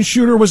Dayton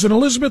shooter was an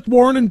Elizabeth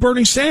Warren and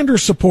Bernie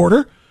Sanders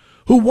supporter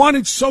who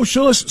wanted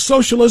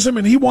socialism,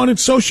 and he wanted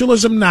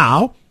socialism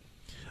now.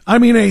 I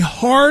mean, a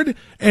hard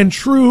and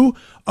true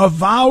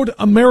avowed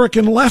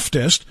American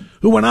leftist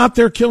who went out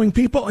there killing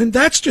people, and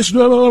that's just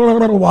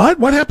what?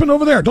 What happened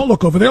over there? Don't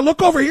look over there.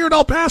 Look over here at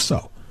El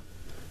Paso.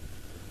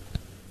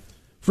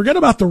 Forget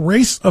about the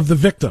race of the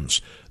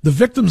victims. The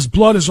victim's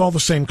blood is all the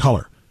same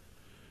color.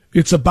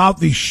 It's about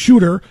the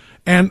shooter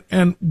and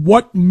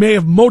what may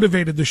have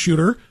motivated the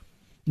shooter,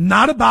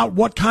 not about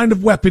what kind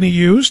of weapon he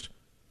used,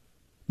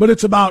 but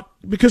it's about,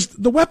 because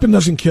the weapon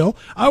doesn't kill.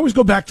 I always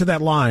go back to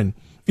that line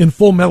in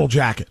Full Metal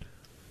Jacket.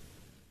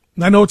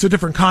 And I know it's a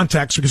different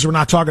context because we're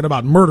not talking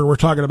about murder. We're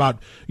talking about,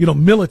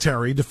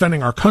 military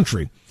defending our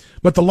country.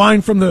 But the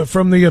line from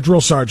the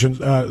drill sergeant,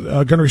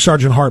 Gunnery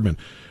Sergeant Hardman,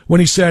 when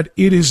he said,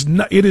 it is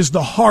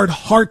the hard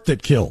heart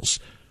that kills.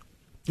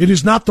 It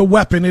is not the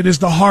weapon. It is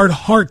the hard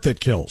heart that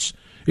kills.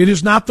 It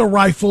is not the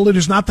rifle. It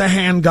is not the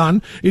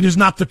handgun. It is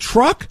not the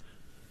truck.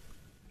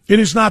 It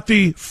is not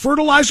the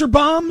fertilizer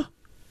bomb.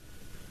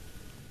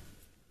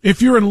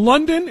 If you're in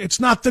London, it's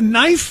not the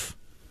knife.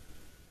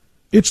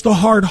 It's the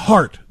hard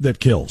heart that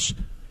kills.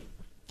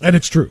 And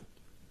it's true.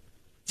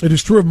 It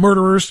is true of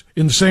murderers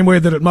in the same way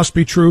that it must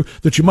be true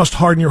that you must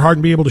harden your heart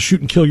and be able to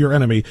shoot and kill your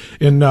enemy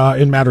in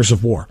matters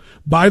of war.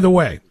 By the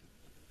way,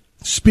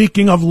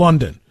 speaking of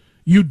London,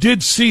 you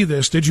did see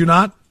this, did you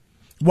not?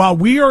 While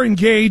we are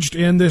engaged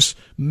in this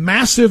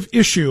massive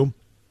issue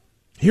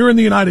here in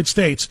the United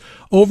States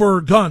over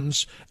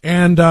guns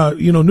and,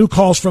 new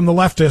calls from the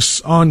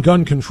leftists on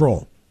gun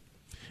control.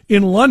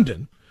 In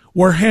London,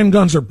 where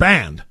handguns are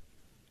banned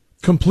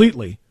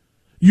completely,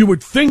 you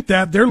would think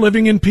that they're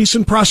living in peace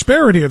and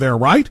prosperity there,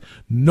 right?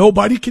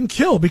 Nobody can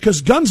kill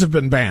because guns have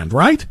been banned,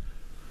 right?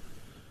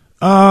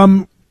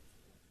 Newsflash,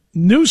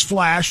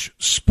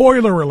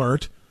 spoiler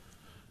alert,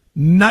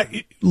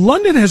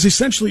 London has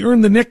essentially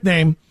earned the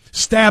nickname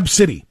Stab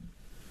City.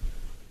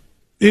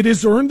 It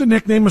has earned the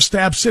nickname of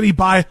Stab City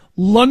by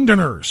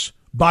Londoners,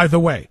 by the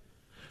way.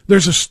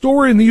 There's a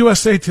story in the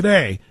USA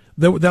Today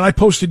that I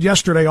posted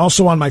yesterday,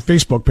 also on my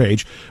Facebook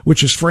page,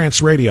 which is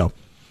France Radio.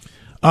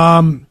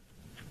 After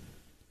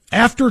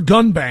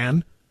gun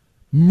ban,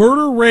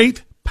 murder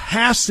rate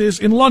passes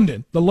in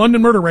London. The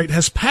London murder rate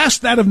has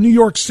passed that of New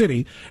York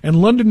City,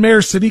 and London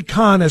Mayor Sadiq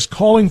Khan is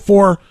calling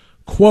for,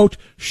 quote,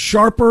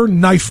 sharper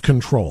knife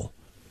control.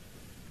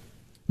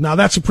 Now,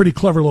 that's a pretty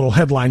clever little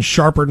headline,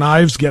 sharper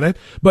knives, get it?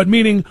 But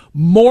meaning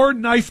more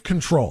knife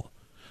control.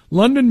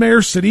 London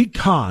Mayor Sadiq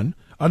Khan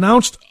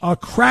announced a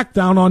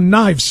crackdown on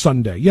knives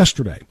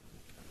yesterday,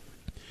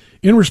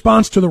 in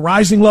response to the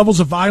rising levels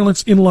of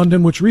violence in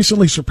London, which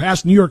recently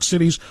surpassed New York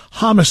City's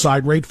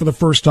homicide rate for the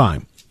first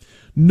time.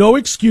 No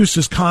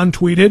excuses, Khan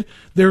tweeted.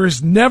 There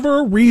is never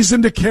a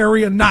reason to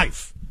carry a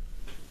knife.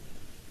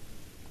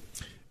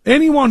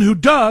 Anyone who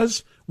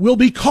does will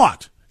be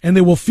caught, and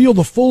they will feel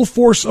the full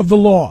force of the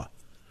law.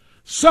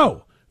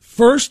 So,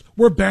 first,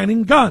 we're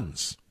banning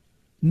guns.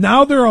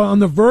 Now they're on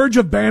the verge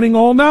of banning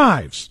all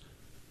knives.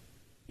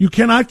 You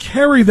cannot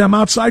carry them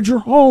outside your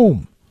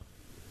home.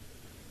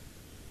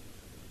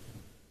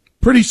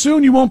 Pretty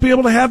soon you won't be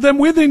able to have them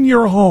within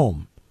your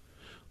home.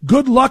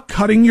 Good luck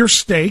cutting your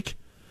steak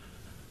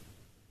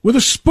with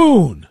a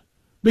spoon,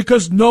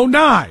 because no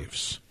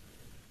knives.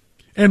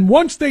 And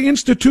once they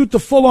institute the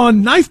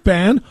full-on knife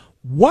ban,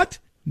 what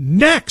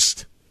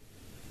next?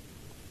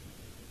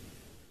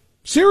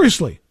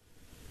 Seriously.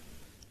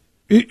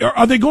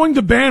 Are they going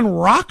to ban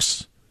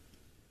rocks?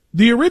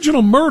 The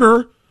original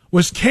murder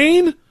was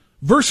Cain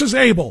versus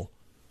Abel.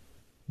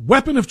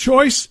 Weapon of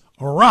choice,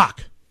 a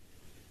rock.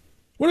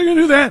 What are you going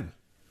to do then?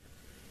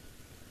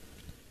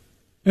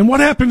 And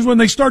what happens when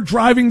they start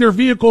driving their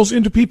vehicles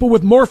into people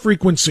with more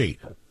frequency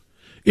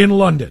in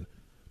London?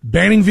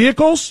 Banning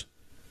vehicles?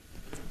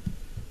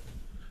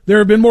 There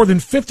have been more than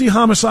 50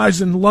 homicides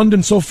in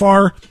London so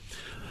far.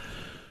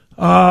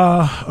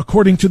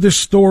 According to this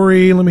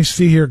story, let me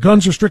see here.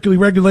 Guns are strictly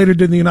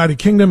regulated in the United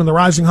Kingdom, and the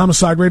rising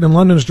homicide rate in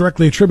London is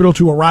directly attributable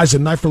to a rise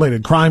in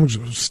knife-related crimes,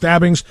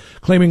 stabbings,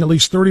 claiming at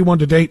least 31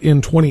 to date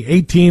in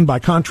 2018. By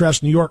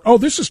contrast, New York,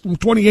 this is from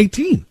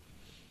 2018.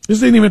 This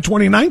isn't even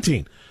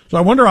 2019. So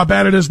I wonder how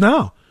bad it is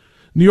now.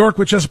 New York,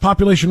 which has a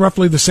population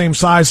roughly the same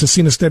size, has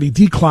seen a steady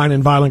decline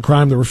in violent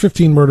crime. There were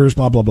 15 murders,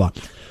 blah, blah, blah.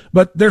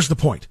 But there's the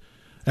point.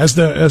 As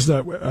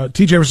the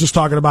TJ was just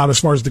talking about, as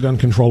far as the gun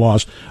control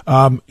laws,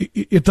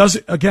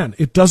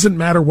 it doesn't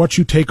matter what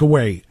you take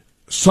away.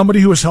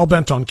 Somebody who is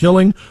hell-bent on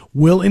killing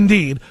will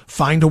indeed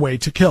find a way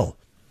to kill.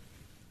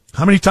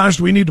 How many times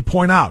do we need to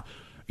point out?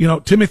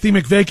 Timothy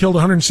McVeigh killed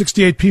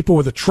 168 people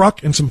with a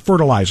truck and some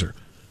fertilizer.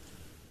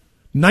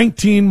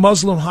 19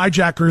 Muslim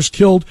hijackers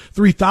killed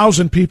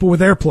 3,000 people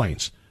with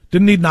airplanes.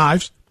 Didn't need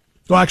knives.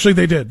 Well, actually,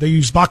 they did. They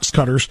used box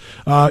cutters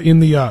in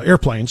the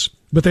airplanes,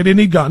 but they didn't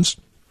need guns.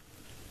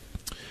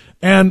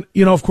 And,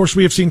 of course,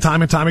 we have seen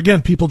time and time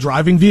again people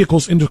driving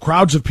vehicles into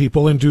crowds of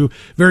people, into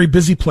very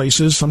busy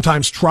places,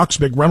 sometimes trucks,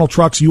 big rental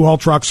trucks, U-Haul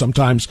trucks,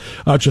 sometimes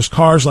just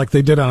cars like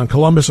they did on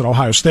Columbus at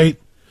Ohio State.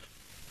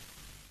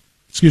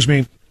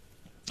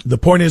 The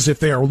point is, if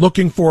they are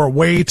looking for a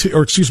way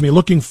to,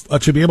 looking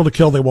to be able to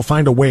kill, they will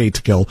find a way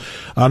to kill,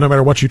 no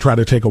matter what you try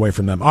to take away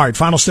from them. All right,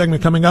 final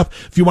segment coming up.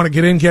 If you want to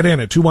get in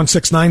at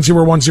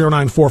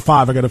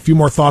 216-901-0945. I got a few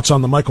more thoughts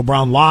on the Michael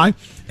Brown lie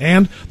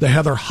and the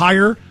Heather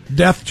Heyer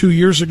death 2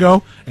 years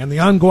ago and the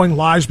ongoing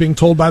lies being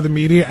told by the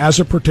media as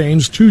it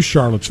pertains to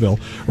Charlottesville,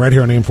 right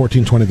here on AM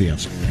 1420 The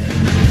Answer.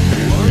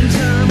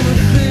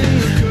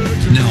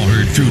 Now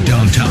heard through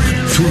downtown,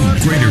 through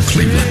Greater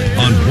Cleveland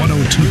on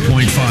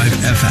 102.5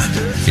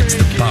 FM. It's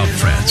the Bob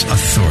Frantz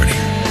Authority.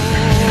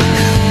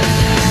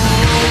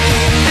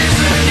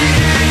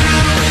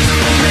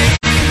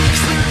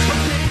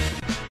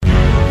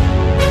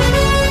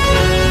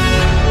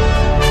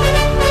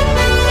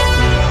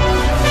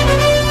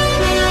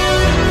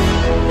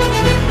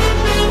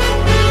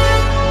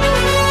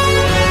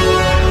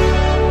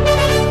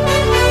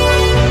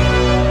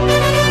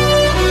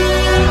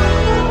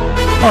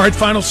 All right,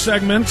 final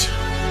segment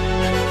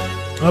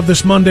of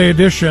this Monday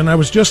edition. I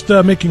was just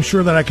making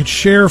sure that I could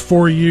share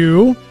for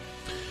you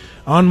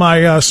on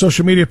my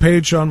social media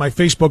page, on my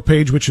Facebook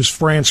page, which is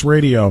France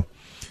Radio,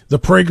 the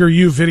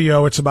PragerU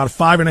video. It's about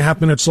 5.5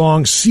 minutes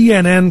long.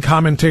 CNN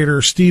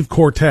commentator Steve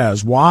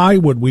Cortez. Why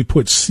would we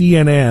put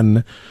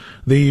CNN,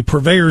 the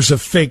purveyors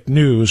of fake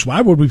news, why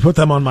would we put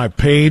them on my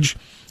page?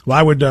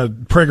 Why would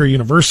Prager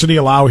University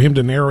allow him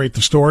to narrate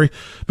the story?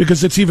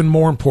 Because it's even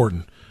more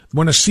important.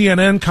 When a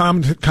CNN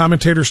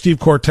commentator, Steve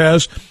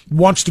Cortez,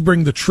 wants to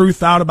bring the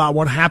truth out about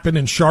what happened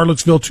in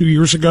Charlottesville 2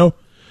 years ago,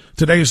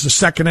 today is the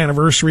second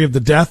anniversary of the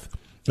death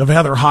of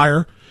Heather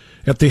Heyer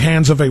at the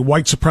hands of a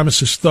white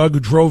supremacist thug who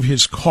drove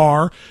his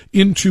car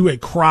into a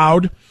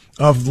crowd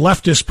of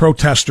leftist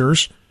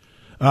protesters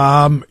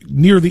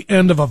near the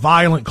end of a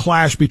violent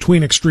clash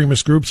between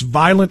extremist groups,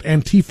 violent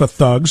Antifa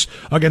thugs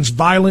against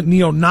violent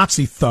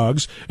neo-Nazi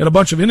thugs, and a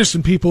bunch of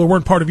innocent people who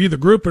weren't part of either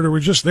group but who were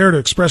just there to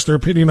express their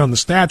opinion on the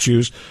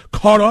statues,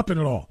 caught up in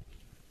it all.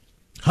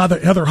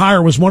 Heather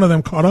Heyer was one of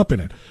them caught up in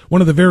it,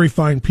 one of the very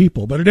fine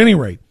people. But at any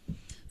rate,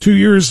 2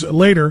 years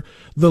later,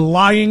 the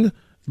lying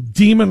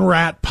demon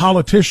rat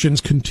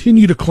politicians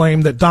continue to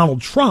claim that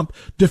Donald Trump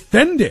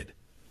defended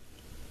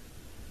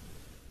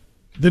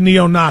the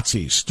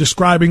neo-Nazis,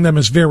 describing them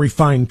as very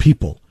fine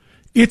people.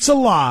 It's a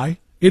lie.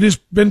 It has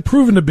been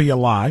proven to be a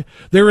lie.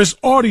 There is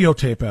audio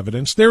tape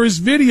evidence. There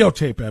is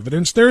videotape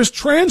evidence. There is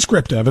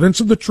transcript evidence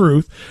of the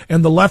truth,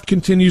 and the left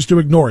continues to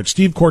ignore it.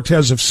 Steve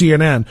Cortez of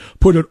CNN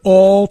put it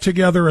all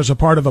together as a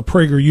part of a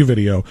PragerU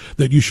video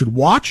that you should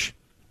watch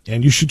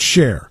and you should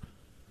share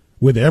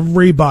with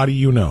everybody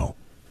you know.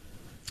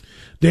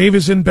 Dave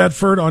is in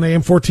Bedford on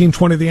AM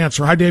 1420 The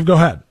Answer. Hi, Dave. Go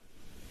ahead.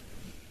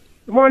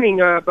 Good morning,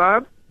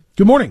 Bob.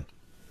 Good morning.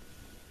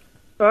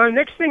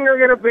 Next thing they're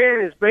going to ban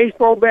is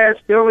baseball bats,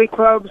 billy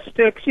clubs,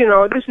 sticks. You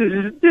know, this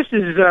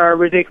is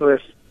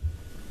ridiculous.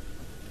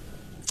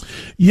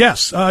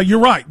 Yes, you're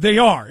right. They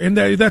are, and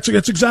that's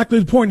exactly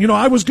the point. You know,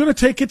 I was going to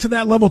take it to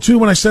that level too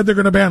when I said they're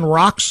going to ban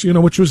rocks. You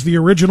know, which was the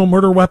original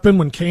murder weapon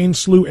when Cain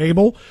slew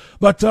Abel.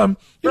 But you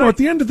know, at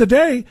the end of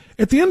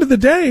the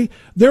day,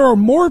 there are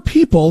more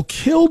people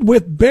killed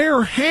with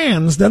bare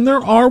hands than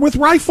there are with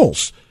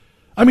rifles.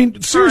 I mean,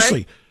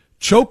 seriously.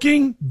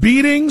 Choking,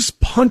 beatings,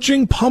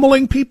 punching,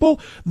 pummeling people,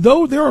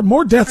 though there are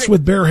more deaths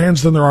with bare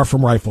hands than there are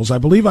from rifles. I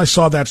believe I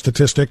saw that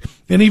statistic,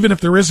 and even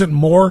if there isn't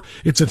more,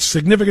 it's a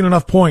significant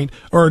enough point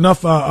or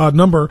enough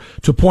number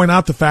to point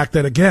out the fact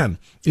that, again,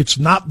 it's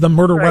not the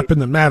murder weapon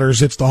that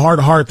matters, it's the hard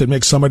heart that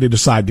makes somebody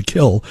decide to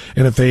kill.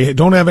 And if they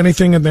don't have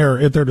anything at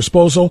their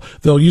disposal,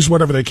 they'll use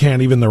whatever they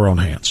can, even their own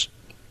hands.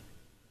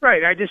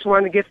 Right, I just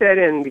wanted to get that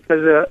in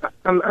because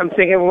I'm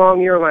thinking along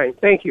your line.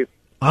 Thank you.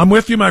 I'm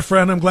with you, my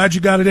friend. I'm glad you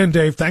got it in,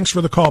 Dave. Thanks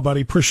for the call,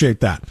 buddy. Appreciate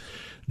that.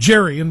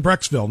 Jerry in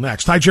Brecksville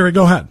next. Hi, Jerry.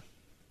 Go ahead.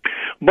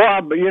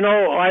 Bob, you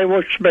know, I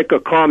want to make a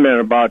comment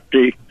about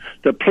the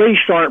police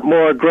aren't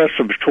more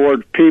aggressive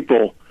toward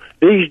people.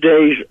 These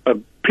days,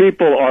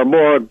 people are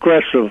more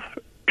aggressive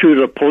to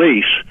the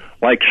police,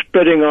 like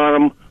spitting on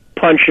them,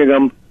 punching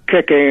them,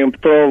 kicking them,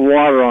 throwing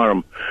water on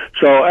them.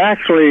 So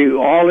actually,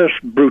 all this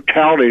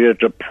brutality that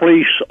the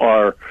police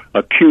are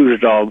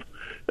accused of,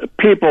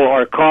 people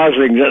are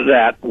causing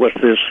that with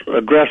this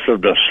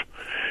aggressiveness.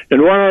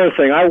 And one other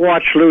thing, I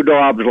watched Lou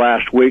Dobbs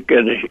last week,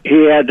 and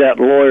he had that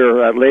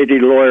lady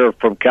lawyer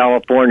from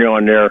California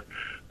on there,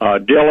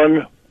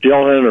 Dylan,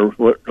 or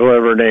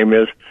whoever her name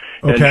is.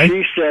 Okay. And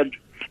she said,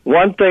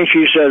 one thing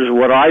she says,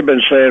 what I've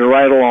been saying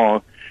right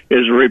along,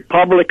 is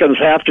Republicans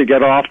have to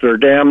get off their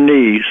damn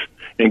knees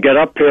and get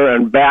up here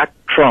and back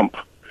Trump.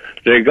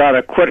 They got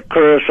to quit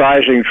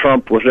criticizing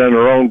Trump within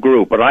their own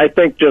group. But I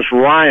think this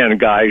Ryan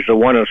guy's the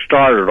one who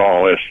started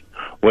all this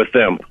with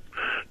them.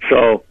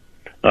 So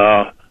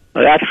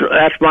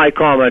that's my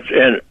comments.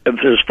 And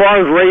as far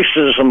as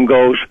racism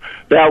goes,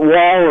 that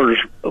Waller's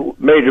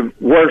made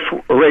worse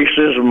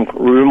racism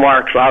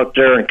remarks out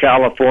there in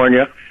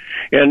California.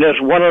 And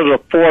this one of the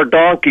four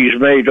donkeys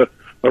made a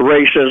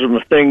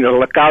racism thing to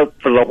look out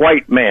for the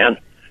white man.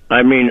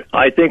 I mean,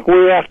 I think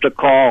we have to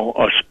call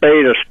a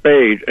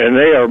spade, and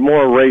they are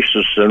more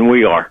racist than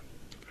we are.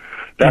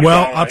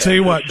 Well, I'll tell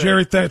you what,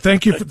 Jerry.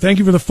 Thank you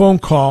for the phone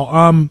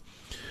call.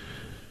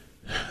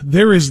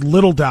 There is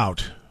little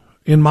doubt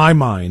in my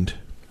mind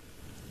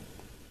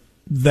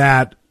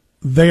that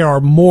they are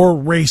more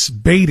race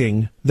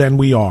baiting than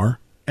we are,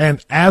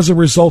 and as a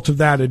result of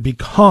that, it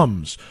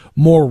becomes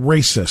more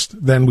racist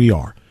than we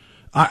are.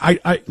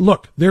 I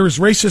look, there is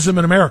racism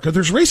in America.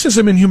 There's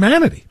racism in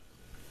humanity.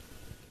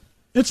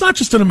 It's not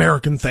just an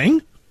American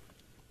thing.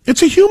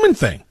 It's a human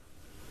thing.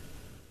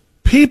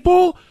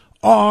 People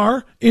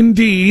are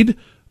indeed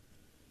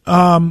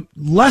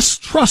less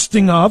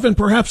trusting of and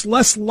perhaps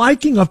less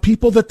liking of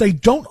people that they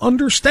don't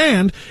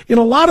understand in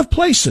a lot of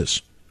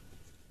places.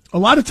 A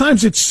lot of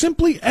times it's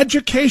simply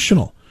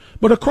educational.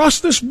 But across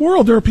this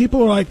world, there are people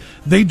who are like,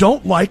 they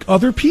don't like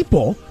other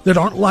people that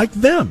aren't like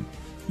them.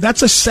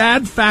 That's a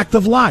sad fact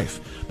of life.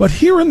 But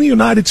here in the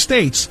United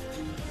States,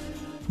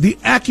 the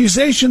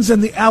accusations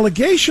and the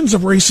allegations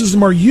of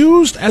racism are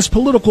used as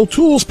political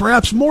tools,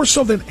 perhaps more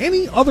so than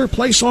any other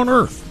place on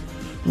earth.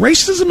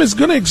 Racism is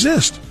going to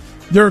exist.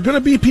 There are going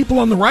to be people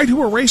on the right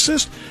who are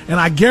racist, and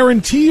I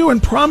guarantee you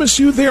and promise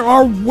you there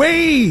are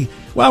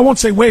I won't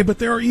say way, but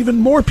there are even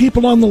more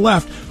people on the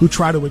left who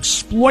try to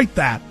exploit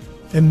that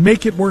and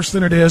make it worse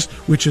than it is,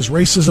 which is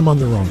racism on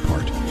their own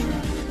part.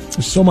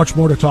 There's so much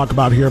more to talk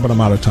about here, but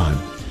I'm out of time.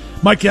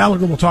 Mike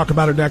Gallagher will talk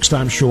about it next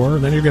time, sure.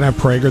 And then you're going to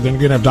have Prager. Then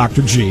you're going to have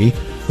Dr. G.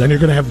 Then you're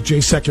going to have Jay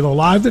Sekulow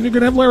Live. Then you're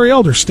going to have Larry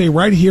Elder. Stay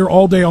right here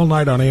all day, all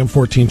night on AM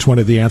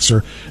 1420, The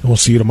Answer. And we'll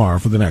see you tomorrow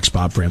for the next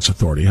Bob Frantz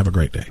Authority. Have a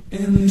great day.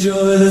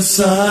 Enjoy the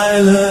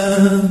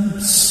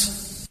silence.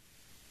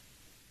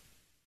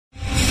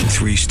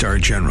 3-star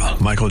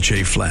General Michael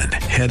J. Flynn,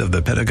 head of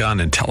the Pentagon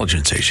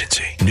Intelligence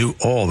Agency, knew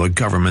all the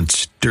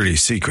government's dirty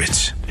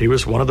secrets. He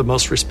was one of the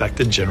most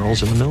respected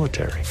generals in the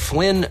military.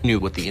 Flynn knew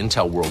what the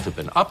intel world had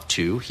been up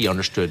to. He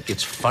understood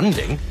its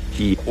funding.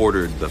 He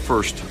ordered the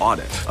first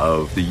audit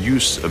of the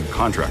use of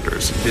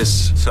contractors.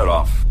 This set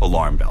off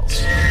alarm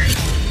bells.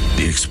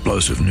 The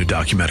explosive new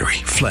documentary,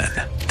 Flynn,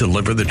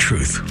 Deliver the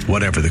Truth,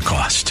 Whatever the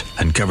Cost,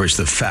 uncovers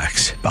the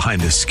facts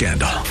behind this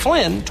scandal.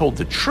 Flynn told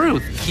the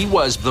truth. He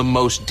was the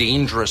most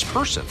dangerous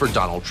person for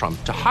Donald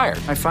Trump to hire.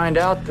 I find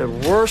out the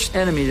worst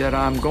enemy that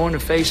I'm going to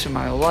face in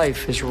my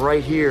life is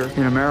right here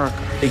in America.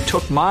 They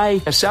took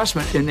my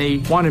assessment and they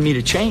wanted me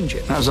to change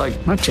it. And I was like,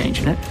 I'm not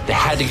changing it. They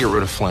had to get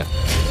rid of Flynn.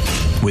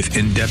 With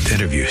in-depth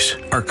interviews,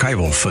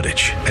 archival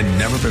footage, and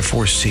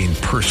never-before-seen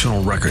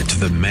personal records of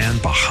the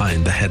man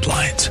behind the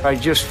headlines. I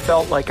just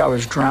felt like I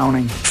was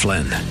drowning.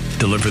 Flynn,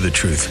 Deliver the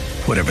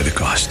Truth, Whatever the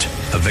Cost.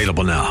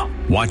 Available now.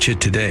 Watch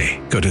it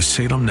today. Go to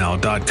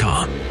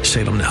salemnow.com.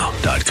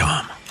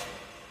 salemnow.com.